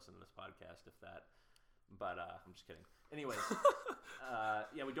 people will listen to this podcast, if that. But I'm just kidding. Anyways,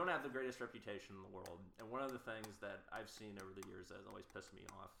 we don't have the greatest reputation in the world, and one of the things that I've seen over the years that has always pissed me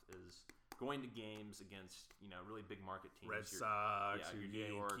off is going to games against really big market teams, Red Sox, your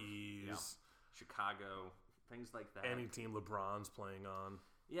Yankees, New York, Chicago, things like that. Any team LeBron's playing on.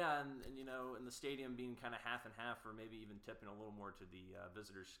 Yeah, and in the stadium being kind of half and half, or maybe even tipping a little more to the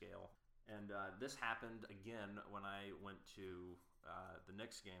visitor scale. And this happened again when I went to the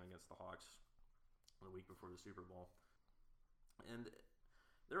Knicks game against the Hawks the week before the Super Bowl, and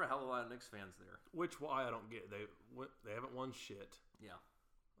there were a hell of a lot of Knicks fans there. Which why I don't get. They haven't won shit. Yeah.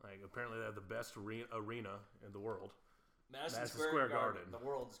 Like apparently they have the best arena in the world. Madison Square Garden, the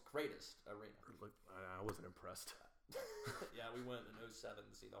world's greatest arena. Look, I wasn't impressed. Yeah, we went in 2007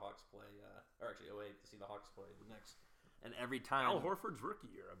 to see the Hawks play, or actually 2008 to see the Hawks play the Knicks. And every time... Al Horford's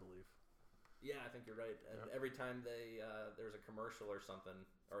rookie year, I believe. Yeah, I think you're right. And every time there's a commercial or something,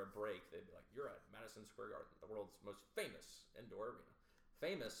 or a break, they'd be like, you're at Madison Square Garden, the world's most famous indoor arena.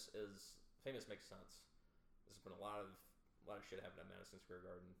 Famous makes sense. There's been a lot of shit happening at Madison Square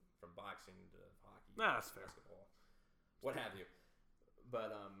Garden, from boxing to hockey, that's fair. Basketball, what have you.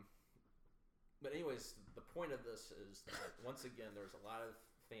 But anyways, the point of this is that once again, there's a lot of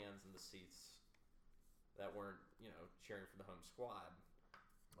fans in the seats that weren't, cheering for the home squad.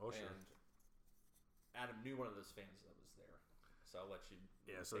 Oh, sure. And Adam knew one of those fans that was there, so I'll let you.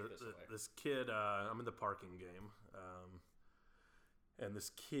 Yeah. So this kid, I'm in the parking game, and this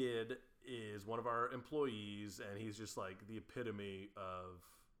kid is one of our employees, and he's just like the epitome of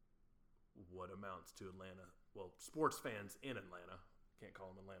what amounts to Atlanta. Well, sports fans in Atlanta. Can't call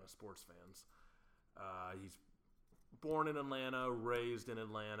them Atlanta sports fans. He's born in Atlanta, raised in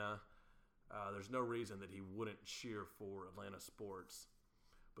Atlanta. There's no reason that he wouldn't cheer for Atlanta sports.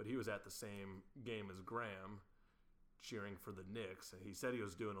 But he was at the same game as Graham, cheering for the Knicks. And he said he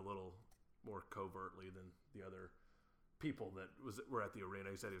was doing a little more covertly than the other people that were at the arena.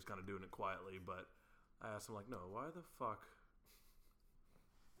 He said he was kind of doing it quietly. But I asked him, like, no, why the fuck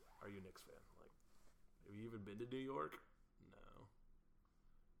are you a Knicks fan? Like, have you even been to New York? No.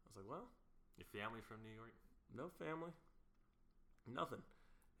 I was like, well... Your family from New York? No family. Nothing.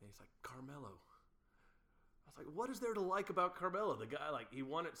 And he's like, Carmelo. I was like, what is there to like about Carmelo? The guy, like, he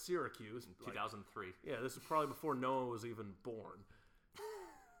won at Syracuse. In 2003. Yeah, this is probably before Noah was even born.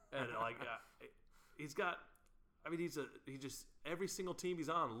 And, like, he's got... I mean, he just... Every single team he's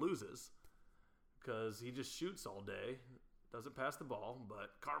on loses. Because he just shoots all day. Doesn't pass the ball.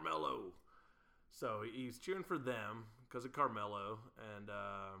 But Carmelo... So he's cheering for them because of Carmelo, and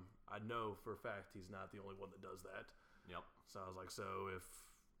I know for a fact he's not the only one that does that. Yep. So I was like, so if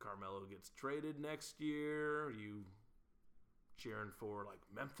Carmelo gets traded next year, you cheering for like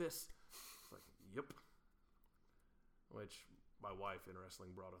Memphis? It's like, yep. Which my wife,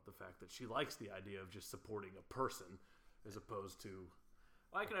 interestingly, brought up the fact that she likes the idea of just supporting a person as opposed to.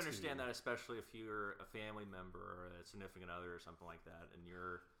 Well, I can understand that, especially if you're a family member or a significant other or something like that, and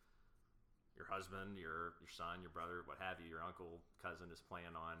your husband, your son, your brother, what have you, your uncle, cousin is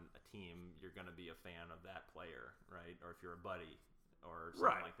playing on a team, you're going to be a fan of that player, right? Or if you're a buddy or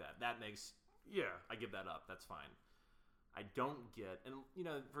something like that. That makes... Yeah. I give that up. That's fine. I don't get... And,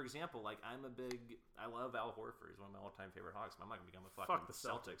 for example, like, I love Al Horford. He's one of my all-time favorite Hawks. But I'm not going to become a fucking the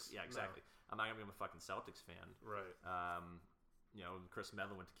Celtics. Yeah, exactly. No. I'm not going to become a fucking Celtics fan. Right. Chris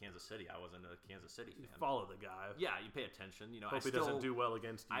Medlin went to Kansas City. I wasn't a Kansas City fan. You follow the guy. Yeah, you pay attention. Hope he doesn't do well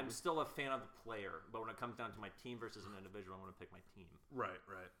against you. I'm still a fan of the player, but when it comes down to my team versus an individual, I want to pick my team. Right.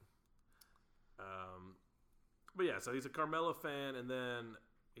 But yeah, so he's a Carmelo fan, and then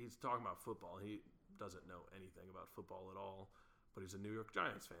he's talking about football. He doesn't know anything about football at all, but he's a New York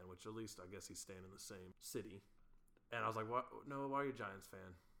Giants fan, which at least I guess he's staying in the same city. And I was like, "What? No, why are you a Giants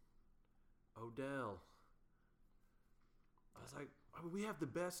fan?" Odell. I was like, we have the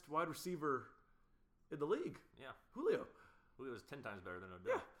best wide receiver in the league. Yeah. Julio. Julio's 10 times better than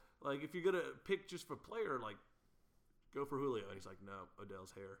Odell. Yeah. Like, if you're going to pick just for player, like, go for Julio. And he's like, no,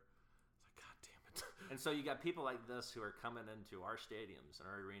 Odell's hair. It's like, God damn it. And so you got people like this who are coming into our stadiums and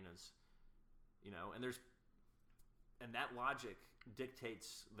our arenas, and that logic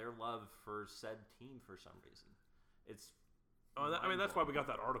dictates their love for said team for some reason. It's... that's why we got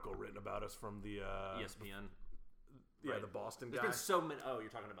that article written about us from the... ESPN. Yeah, right. The Boston guy. There's been so many... Oh, you're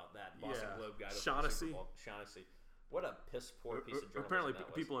talking about that Boston Globe guy. Shaughnessy. What a piss poor piece of journalism. Apparently,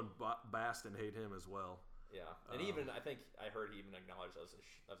 people in Boston hate him as well. Yeah, and even I think I heard he even acknowledged that was a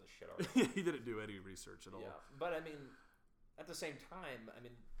shit article. He didn't do any research at all. Yeah, but I mean, at the same time,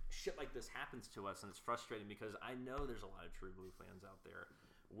 shit like this happens to us, and it's frustrating because I know there's a lot of True Blue fans out there.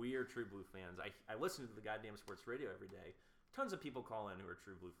 We are True Blue fans. I listen to the goddamn sports radio every day. Tons of people call in who are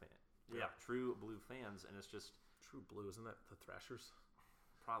True Blue fans. Yeah, True Blue fans, and it's just. True Blue, isn't that the Thrashers?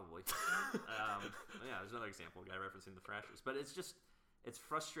 Probably. Yeah, there's another example, a guy referencing the Thrashers. But it's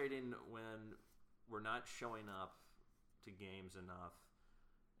frustrating when we're not showing up to games enough.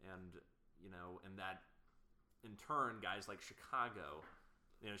 And, and that, in turn, guys like Chicago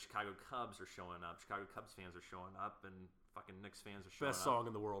Chicago Cubs are showing up. Chicago Cubs fans are showing up, and fucking Knicks fans are showing up. Best song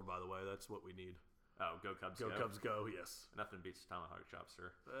in the world, by the way. That's what we need. Oh, Go Cubs Go. Go Cubs Go, yes. Nothing beats tomahawk chops,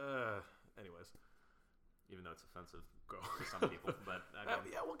 sir. Anyways. Even though it's offensive to some people. But that'll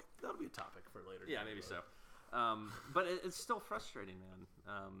be a topic for later. Yeah, maybe so. But it's still frustrating, man,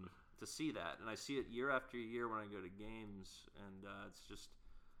 to see that. And I see it year after year when I go to games, and it's just,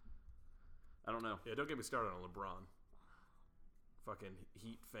 I don't know. Yeah, don't get me started on LeBron. Fucking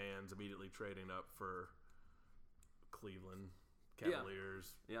Heat fans immediately trading up for Cleveland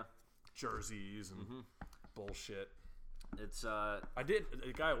Cavaliers. Yeah. Jerseys and bullshit. It's a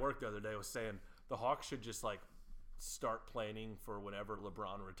guy at work the other day was saying the Hawks should just like start planning for whenever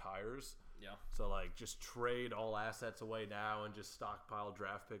LeBron retires. Yeah. So like just trade all assets away now and just stockpile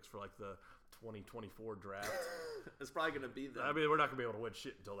draft picks for like the 2024 draft. It's probably going to be that. I mean, we're not going to be able to win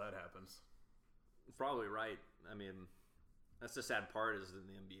shit until that happens. Probably right. I mean, that's the sad part is in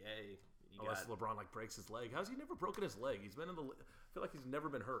the NBA. Unless LeBron like breaks his leg. How's he never broken his leg? He's been I feel like he's never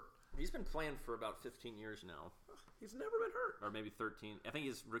been hurt. He's been playing for about 15 years now. He's never been hurt. Or maybe 13. I think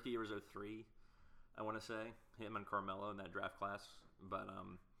his rookie year was 03, I want to say. Him and Carmelo in that draft class. But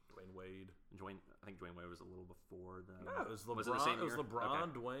Dwayne Wade. I think Dwayne Wade was a little before that. No, it was LeBron. Was it the same year? It was LeBron,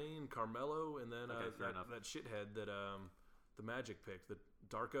 Okay. Dwayne, Carmelo, and then that shithead that the Magic picked, the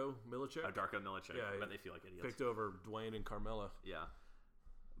Darko Milicic. Oh, Darko Milicic. Yeah, I bet they feel like idiots. Picked over Dwayne and Carmelo. Yeah.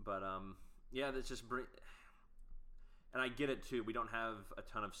 But, that's just... And I get it, too. We don't have a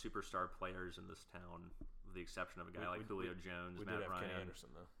ton of superstar players in this town, with the exception of a guy like Julio Jones, we Matt did have Ryan. Kenny Anderson,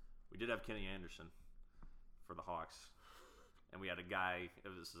 though. We did have Kenny Anderson for the Hawks. And we had a guy...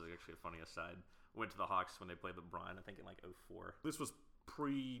 This is actually a funny aside. Went to the Hawks when they played LeBron, I think in like 04. This was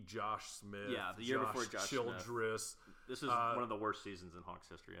pre-Josh Smith. Yeah, the year before Josh Childress. Smith. This is one of the worst seasons in Hawks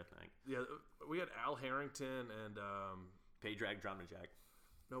history, I think. Yeah, we had Al Harrington and... Paydrag, Drama Jack.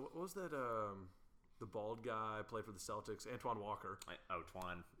 No, what was that... the bald guy played for the Celtics, Antoine Walker.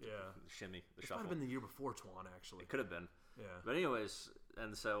 Twan. Yeah. Shimmy, the It shuffle. might have been the year before Twan, actually. It could have been. Yeah. But anyways,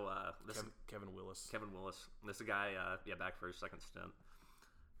 and so Kevin Willis. Kevin Willis. This is a guy, back for his second stint.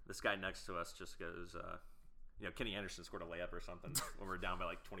 This guy next to us just goes, Kenny Anderson scored a layup or something when we were down by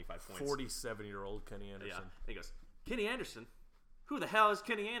like 25 points. 47-year-old Kenny Anderson. Yeah. And he goes, Kenny Anderson? Who the hell is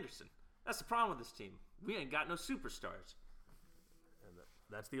Kenny Anderson? That's the problem with this team. We ain't got no superstars. And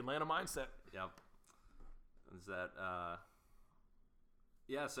that's the Atlanta mindset. Yep. Is that,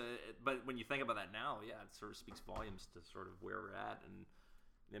 but when you think about that now, it sort of speaks volumes to sort of where we're at, and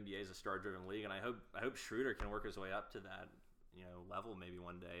the NBA is a star-driven league, and I hope Schroeder can work his way up to that, level maybe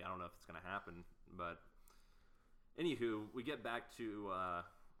one day. I don't know if it's going to happen, but anywho, we get back to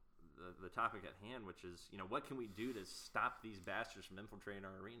the topic at hand, which is, what can we do to stop these bastards from infiltrating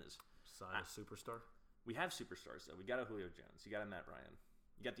our arenas? Sign a superstar? We have superstars, though. We got a Julio Jones. You got a Matt Ryan.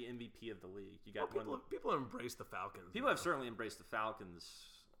 You got the MVP of the league. You got people have embraced the Falcons. People have certainly embraced the Falcons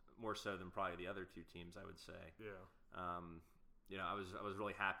more so than probably the other two teams, I would say. Yeah. I was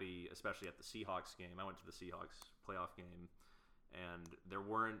really happy, especially at the Seahawks game. I went to the Seahawks playoff game, and there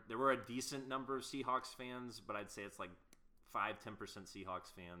were a decent number of Seahawks fans, but I'd say it's like 5-10%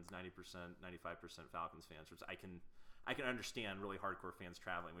 Seahawks fans, 90%, 95% Falcons fans, which I can understand really hardcore fans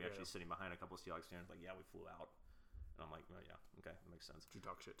traveling. We actually sitting behind a couple of Seahawks fans, like, we flew out. And I'm like, well, yeah, okay, that makes sense. Did you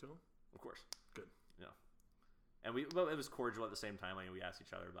talk shit to him? Of course. Good. Yeah. And it was cordial at the same time. Like, we asked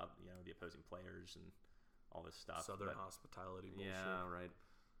each other about, the opposing players and all this stuff. Southern hospitality bullshit. Yeah, right.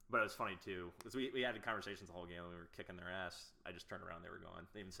 But it was funny, too, because we had conversations the whole game, and we were kicking their ass. I just turned around, they were gone.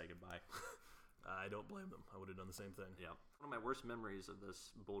 They didn't even say goodbye. I don't blame them. I would have done the same thing. Yeah. One of my worst memories of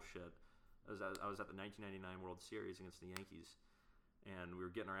this bullshit was I was at the 1999 World Series against the Yankees, and we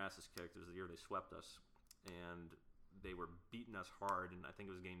were getting our asses kicked. It was the year they swept us, and they were beating us hard, and I think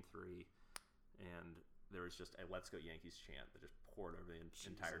it was Game 3, and there was just a "Let's go Yankees" chant that just poured over the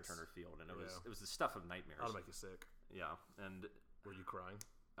entire Turner Field, and it was the stuff of nightmares. That'll make you sick. Yeah, and were you crying?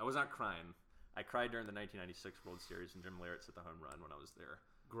 I was not crying. I cried during the 1996 World Series, and Jim Leyritz hit the home run when I was there.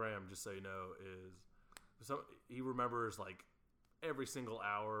 Graham, just so you know, he remembers like every single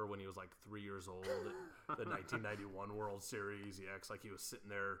hour when he was like 3 years old at the 1991 World Series. He acts like he was sitting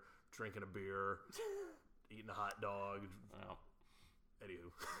there drinking a beer, eating a hot dog. Well,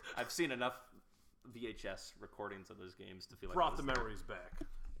 anywho, I've seen enough VHS recordings of those games to feel like brought the memories back.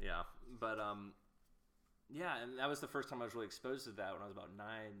 Yeah, but and that was the first time I was really exposed to that when I was about 9.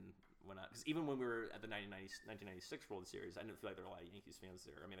 Because even when we were at the 1996 World Series, I didn't feel like there were a lot of Yankees fans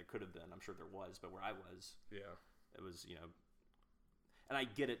there. I mean, it could have been. I'm sure there was, but where I was, it was, and I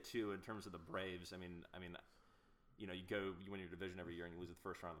get it too in terms of the Braves. I mean, you win your division every year and you lose the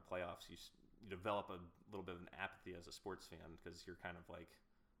first round of the playoffs. You develop a little bit of an apathy as a sports fan because you're kind of like,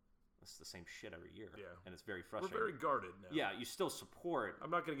 it's the same shit every year. Yeah. And it's very frustrating. We're very guarded now. Yeah, you still support.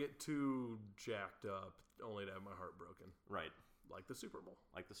 I'm not going to get too jacked up only to have my heart broken. Right. Like the Super Bowl.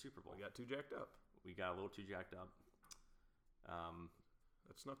 Like the Super Bowl. We got too jacked up. We got a little too jacked up.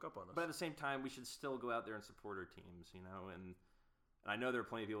 That snuck up on us. But at the same time, we should still go out there and support our teams, you know. And I know there are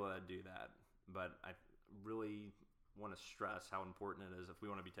plenty of people that do that. But I really want to stress how important it is if we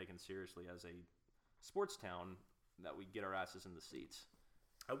want to be taken seriously as a sports town that we get our asses in the seats.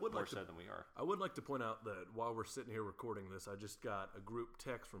 More so than we are. I would like to point out that while we're sitting here recording this, I just got a group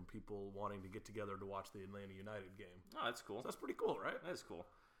text from people wanting to get together to watch the Atlanta United game. Oh, that's cool. So that's pretty cool, right? That is cool.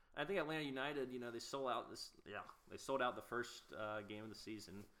 I think Atlanta United, you know, they sold out they sold out the first game of the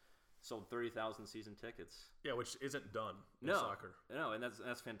season. Sold 30,000 season tickets. Yeah, which isn't done in soccer. No, and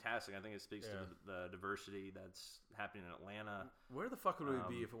that's fantastic. I think it speaks to the diversity that's happening in Atlanta. Where the fuck would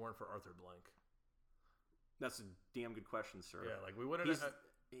we be if it weren't for Arthur Blank? That's a damn good question, sir. Yeah, like we wouldn't.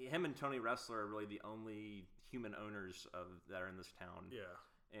 Him and Tony Ressler are really the only human owners that are in this town. Yeah.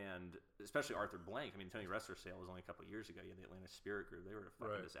 And especially Arthur Blank. I mean, Tony Ressler's sale was only a couple of years ago. You had the Atlanta Spirit Group. They were a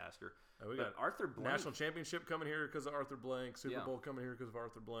fucking disaster. We got Arthur Blank. National Championship coming here because of Arthur Blank. Super Bowl coming here because of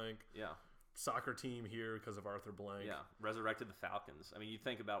Arthur Blank. Yeah. Soccer team here because of Arthur Blank. Yeah. Resurrected the Falcons. I mean, you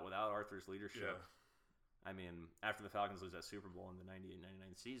think about without Arthur's leadership. Yeah. I mean, after the Falcons lose that Super Bowl in the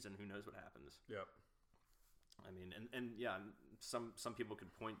 98-99 season, who knows what happens? Yep. I mean, and some people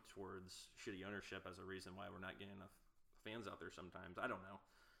could point towards shitty ownership as a reason why we're not getting enough fans out there sometimes. I don't know.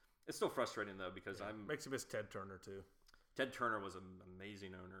 It's still frustrating, though, because makes you miss Ted Turner, too. Ted Turner was an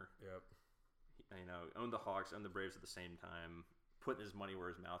amazing owner. Yep. You know, owned the Hawks, owned the Braves at the same time, putting his money where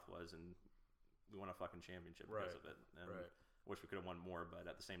his mouth was, and we won a fucking championship because of it. And wish we could have won more, but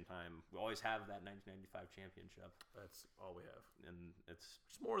at the same time, we always have that 1995 championship. That's all we have. And it's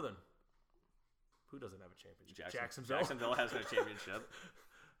more than... Who doesn't have a championship? Jacksonville. Jacksonville has no championship.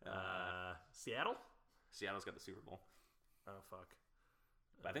 Seattle? Seattle's got the Super Bowl. Oh, fuck.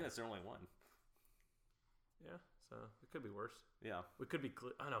 But I think that's their only one. Yeah, so it could be worse. Yeah. We could be...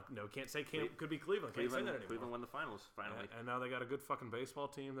 I don't know. Can't say could be Cleveland. Can't say that anymore. Cleveland won the finals, finally. Yeah, and now they got a good fucking baseball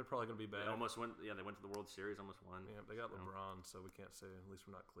team. They're probably going to be bad. They almost went... Yeah, they went to the World Series, almost won. Yeah, they got LeBron, so we can't say... At least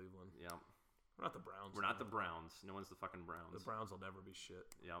we're not Cleveland. Yeah. We're not the Browns. We're not the Browns. No one's the fucking Browns. The Browns will never be shit.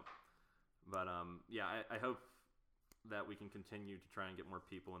 Yeah. But, I hope that we can continue to try and get more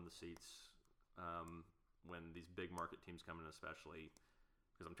people in the seats when these big market teams come in, especially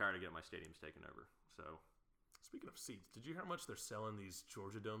because I'm tired of getting my stadiums taken over. So, speaking of seats, did you hear how much they're selling these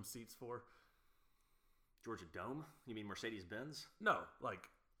Georgia Dome seats for? Georgia Dome? You mean Mercedes-Benz? No, like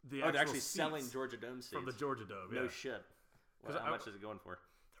the they're actually selling Georgia Dome seats from the Georgia Dome. No shit. Well, how much is it going for?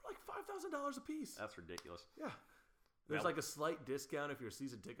 They're like $5,000 a piece. That's ridiculous. Yeah. There's like a slight discount if you're a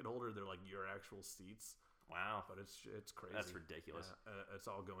season ticket holder. They're like your actual seats. Wow. But it's crazy. That's ridiculous. Yeah, it's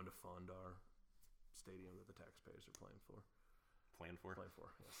all going to fund our stadium that the taxpayers are paying for. Playing for,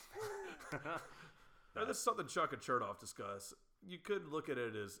 yes. Now, this is something Chuck and Chertoff discuss. You could look at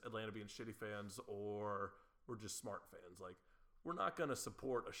it as Atlanta being shitty fans, or we're just smart fans. Like, we're not going to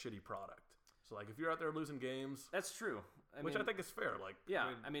support a shitty product. So, like, if you're out there losing games... That's true. I think is fair. Like, yeah,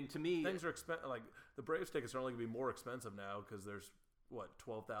 to me... Things are expensive. Like, the Braves tickets are only going to be more expensive now because there's,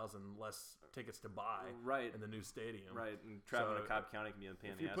 12,000 less tickets to buy in the new stadium. Right, and traveling to Cobb County can be a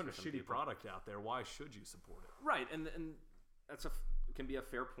pain in the ass. If you're putting a shitty product out there, why should you support it? Right, and that's can be a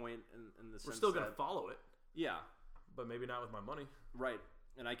fair point in the sense we're still going to follow it. Yeah. But maybe not with my money. Right,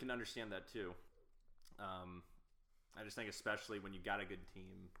 and I can understand that too. I just think especially when you got a good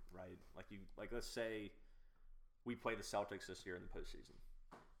team, right? Like let's say we play the Celtics this year in the postseason.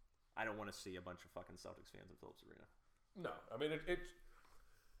 I don't want to see a bunch of fucking Celtics fans in Phillips Arena. No, I mean it's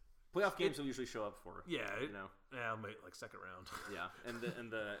playoff games will usually show up for. Yeah, maybe like second round. Yeah, and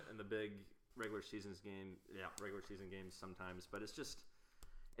the big regular season games sometimes, but it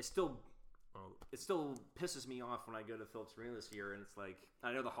still pisses me off when I go to Phillips Arena this year, and it's like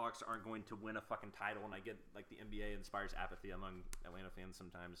I know the Hawks aren't going to win a fucking title, and I get like the NBA inspires apathy among Atlanta fans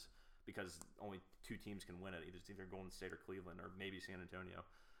sometimes because only two teams can win it. It's either Golden State or Cleveland or maybe San Antonio,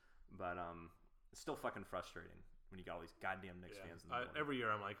 but it's still fucking frustrating when you got all these goddamn Knicks fans. Every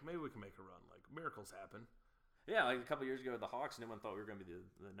year I'm like, maybe we can make a run. Like miracles happen. Yeah, like a couple years ago with the Hawks, no one thought we were going to be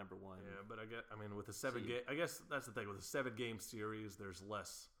the number one. Yeah, but with a 7-game, I guess that's the thing with a 7-game series, there's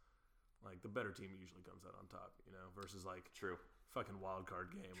less. Like, the better team usually comes out on top, versus, like, true fucking wild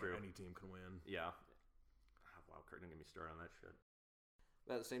card game where any team can win. Yeah. Wild card, don't get me started on that shit.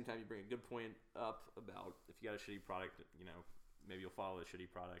 But at the same time, you bring a good point up about if you got a shitty product, maybe you'll follow the shitty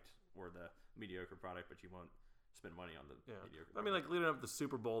product or the mediocre product, but you won't spend money on the mediocre product. Like, leading up to the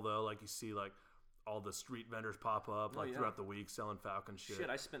Super Bowl, though, like, you see, like, all the street vendors pop up throughout the week selling Falcons shit. Shit,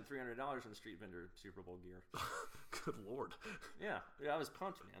 I spent $300 on street vendor Super Bowl gear. Good Lord. Yeah, I was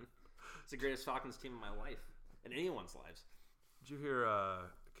pumped, man. It's the greatest Falcons team in my life, in anyone's lives. Did you hear? I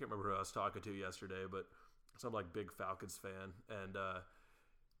can't remember who I was talking to yesterday, but some big Falcons fan, and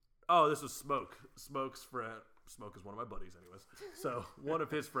this was Smoke. Smoke's friend. Smoke is one of my buddies, anyways. So one of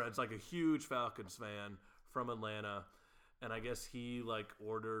his friends, a huge Falcons fan from Atlanta, and I guess he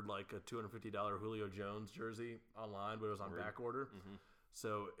ordered a $250 Julio Jones jersey online, but it was on back order. Mm-hmm.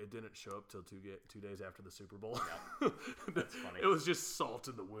 So it didn't show up till 2 days after the Super Bowl. Yeah. That's funny. It was just salt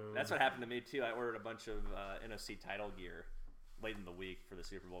in the wound. That's what happened to me too. I ordered a bunch of NFC title gear late in the week for the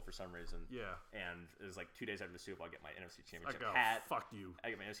Super Bowl for some reason. Yeah. And it was 2 days after the Super Bowl, I get my NFC Championship hat. hat. Fuck you. I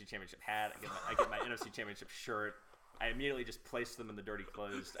get my NFC Championship hat. I get my NFC Championship shirt. I immediately just placed them in the dirty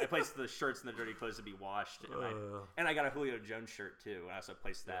clothes. I placed the shirts in the dirty clothes to be washed. And I got a Julio Jones shirt too. And I also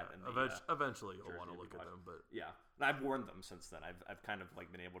placed that in the eventually you'll want to look at them. But yeah. And I've worn them since then. I've kind of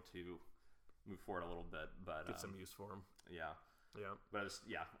been able to move forward a little bit. But get some use for them. Yeah. Yeah. But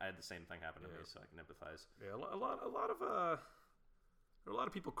I had the same thing happen to me, so I can empathize. Yeah, a lot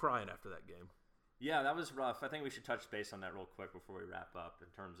of people crying after that game. Yeah, that was rough. I think we should touch base on that real quick before we wrap up in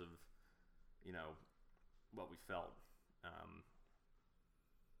terms of, what we felt.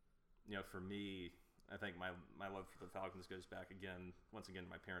 For me, I think my love for the Falcons goes back once again,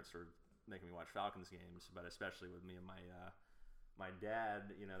 my parents started making me watch Falcons games, but especially with me and my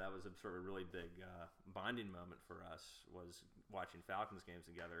dad, that was a sort of really big bonding moment for us, was watching Falcons games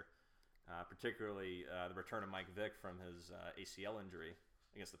together. Particularly the return of Mike Vick from his ACL injury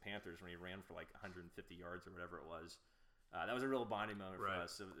against the Panthers when he ran for 150 yards or whatever it was. That was a real bonding moment for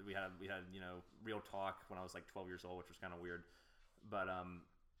us. So we had real talk when I was 12 years old, which was kind of weird. But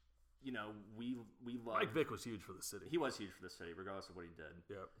we loved Mike Vick was huge for the city. He was huge for the city, regardless of what he did.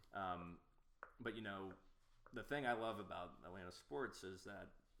 Yep. But the thing I love about Atlanta sports is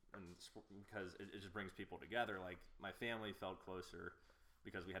that, because it just brings people together. My family felt closer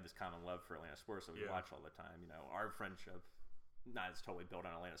because we had this common love for Atlanta sports that we watch all the time. Our friendship, not as totally built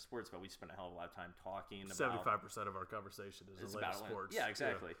on Atlanta sports, but we spent a hell of a lot of time talking about 75% of our conversation is Atlanta sports. Yeah,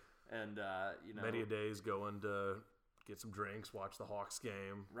 exactly. Yeah. And many a days going to get some drinks, watch the Hawks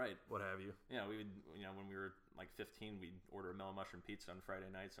game, right? What have you? Yeah, we would. When we were 15, we'd order a mellow mushroom pizza on Friday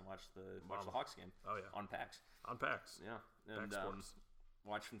nights and watch the Hawks game. Oh yeah, on PAX. Yeah, and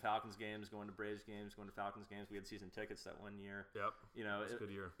watching Falcons games, going to Braves games, going to Falcons games. We had season tickets that one year. Yep. It's a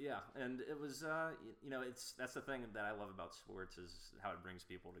good year. Yeah, and it was that's the thing that I love about sports is how it brings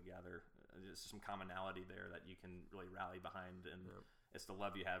people together. There's some commonality there that you can really rally behind, and it's the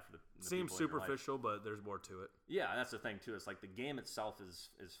love you have for the seems superficial, but there's more to it. Yeah, and that's the thing too. It's the game itself is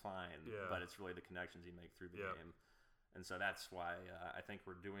fine, but it's really the connections you make through the game, and so that's why I think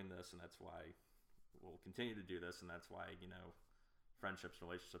we're doing this, and that's why we'll continue to do this, and that's why friendships and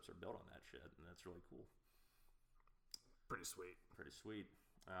relationships are built on that shit, and that's really cool. Pretty sweet.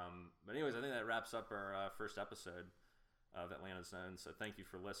 But anyways, I think that wraps up our first episode of Atlanta Zone. So thank you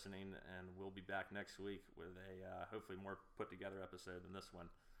for listening, and we'll be back next week with a hopefully more put together episode than this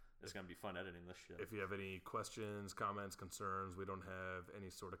one. It's going to be fun editing this shit. If you have any questions, comments, concerns, we don't have any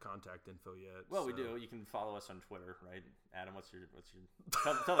sort of contact info yet. Well, we do. You can follow us on Twitter, right? Adam, what's your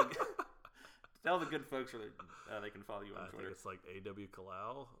tell the good folks where they can follow you on Twitter. I think it's AW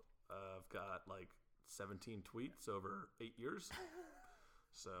Kalal. I've got 17 tweets over 8 years.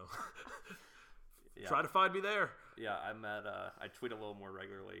 So try to find me there. Yeah, I'm at. I tweet a little more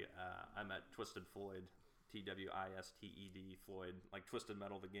regularly. I'm at Twisted Floyd, TWISTED Floyd, like Twisted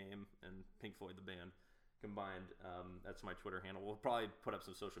Metal the game and Pink Floyd the band combined. That's my Twitter handle. We'll probably put up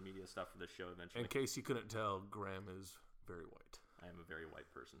some social media stuff for this show eventually. In case you couldn't tell, Graham is very white. I am a very white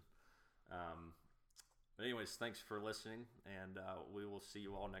person. But anyways, thanks for listening, and we will see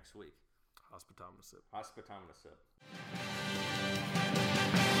you all next week. Hospitometer sip. Hospitometer sip.